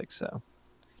feels like. So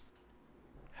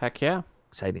heck yeah,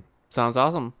 exciting. Sounds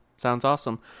awesome.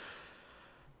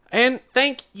 And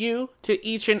thank you to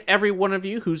each and every one of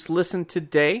you who's listened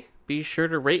today. Be sure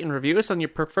to rate and review us on your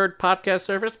preferred podcast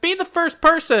service. Be the first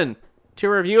person to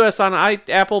review us on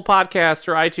Apple Podcasts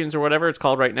or iTunes or whatever it's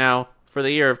called right now for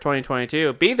the year of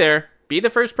 2022. Be there. Be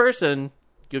the first person.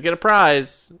 You'll get a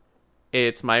prize.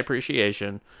 It's my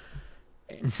appreciation,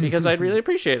 because I'd really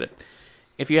appreciate it.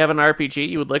 If you have an RPG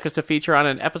you would like us to feature on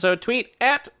an episode, tweet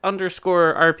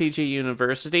 @_RPG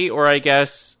University, or I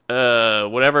guess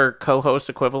whatever co-host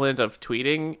equivalent of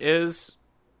tweeting is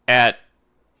at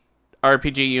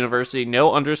RPG University,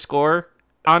 no underscore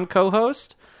on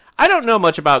co-host. I don't know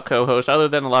much about co-host other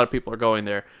than a lot of people are going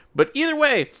there. But either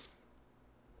way,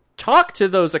 talk to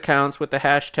those accounts with the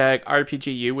hashtag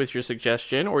RPGU with your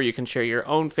suggestion, or you can share your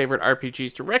own favorite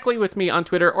RPGs directly with me on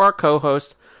Twitter or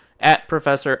co-host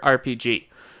 @ProfessorRPG.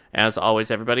 As always,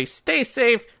 everybody, stay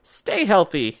safe, stay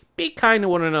healthy, be kind to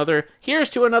one another. Here's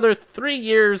to another 3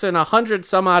 years and 100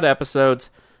 some odd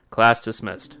episodes. Class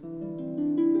dismissed.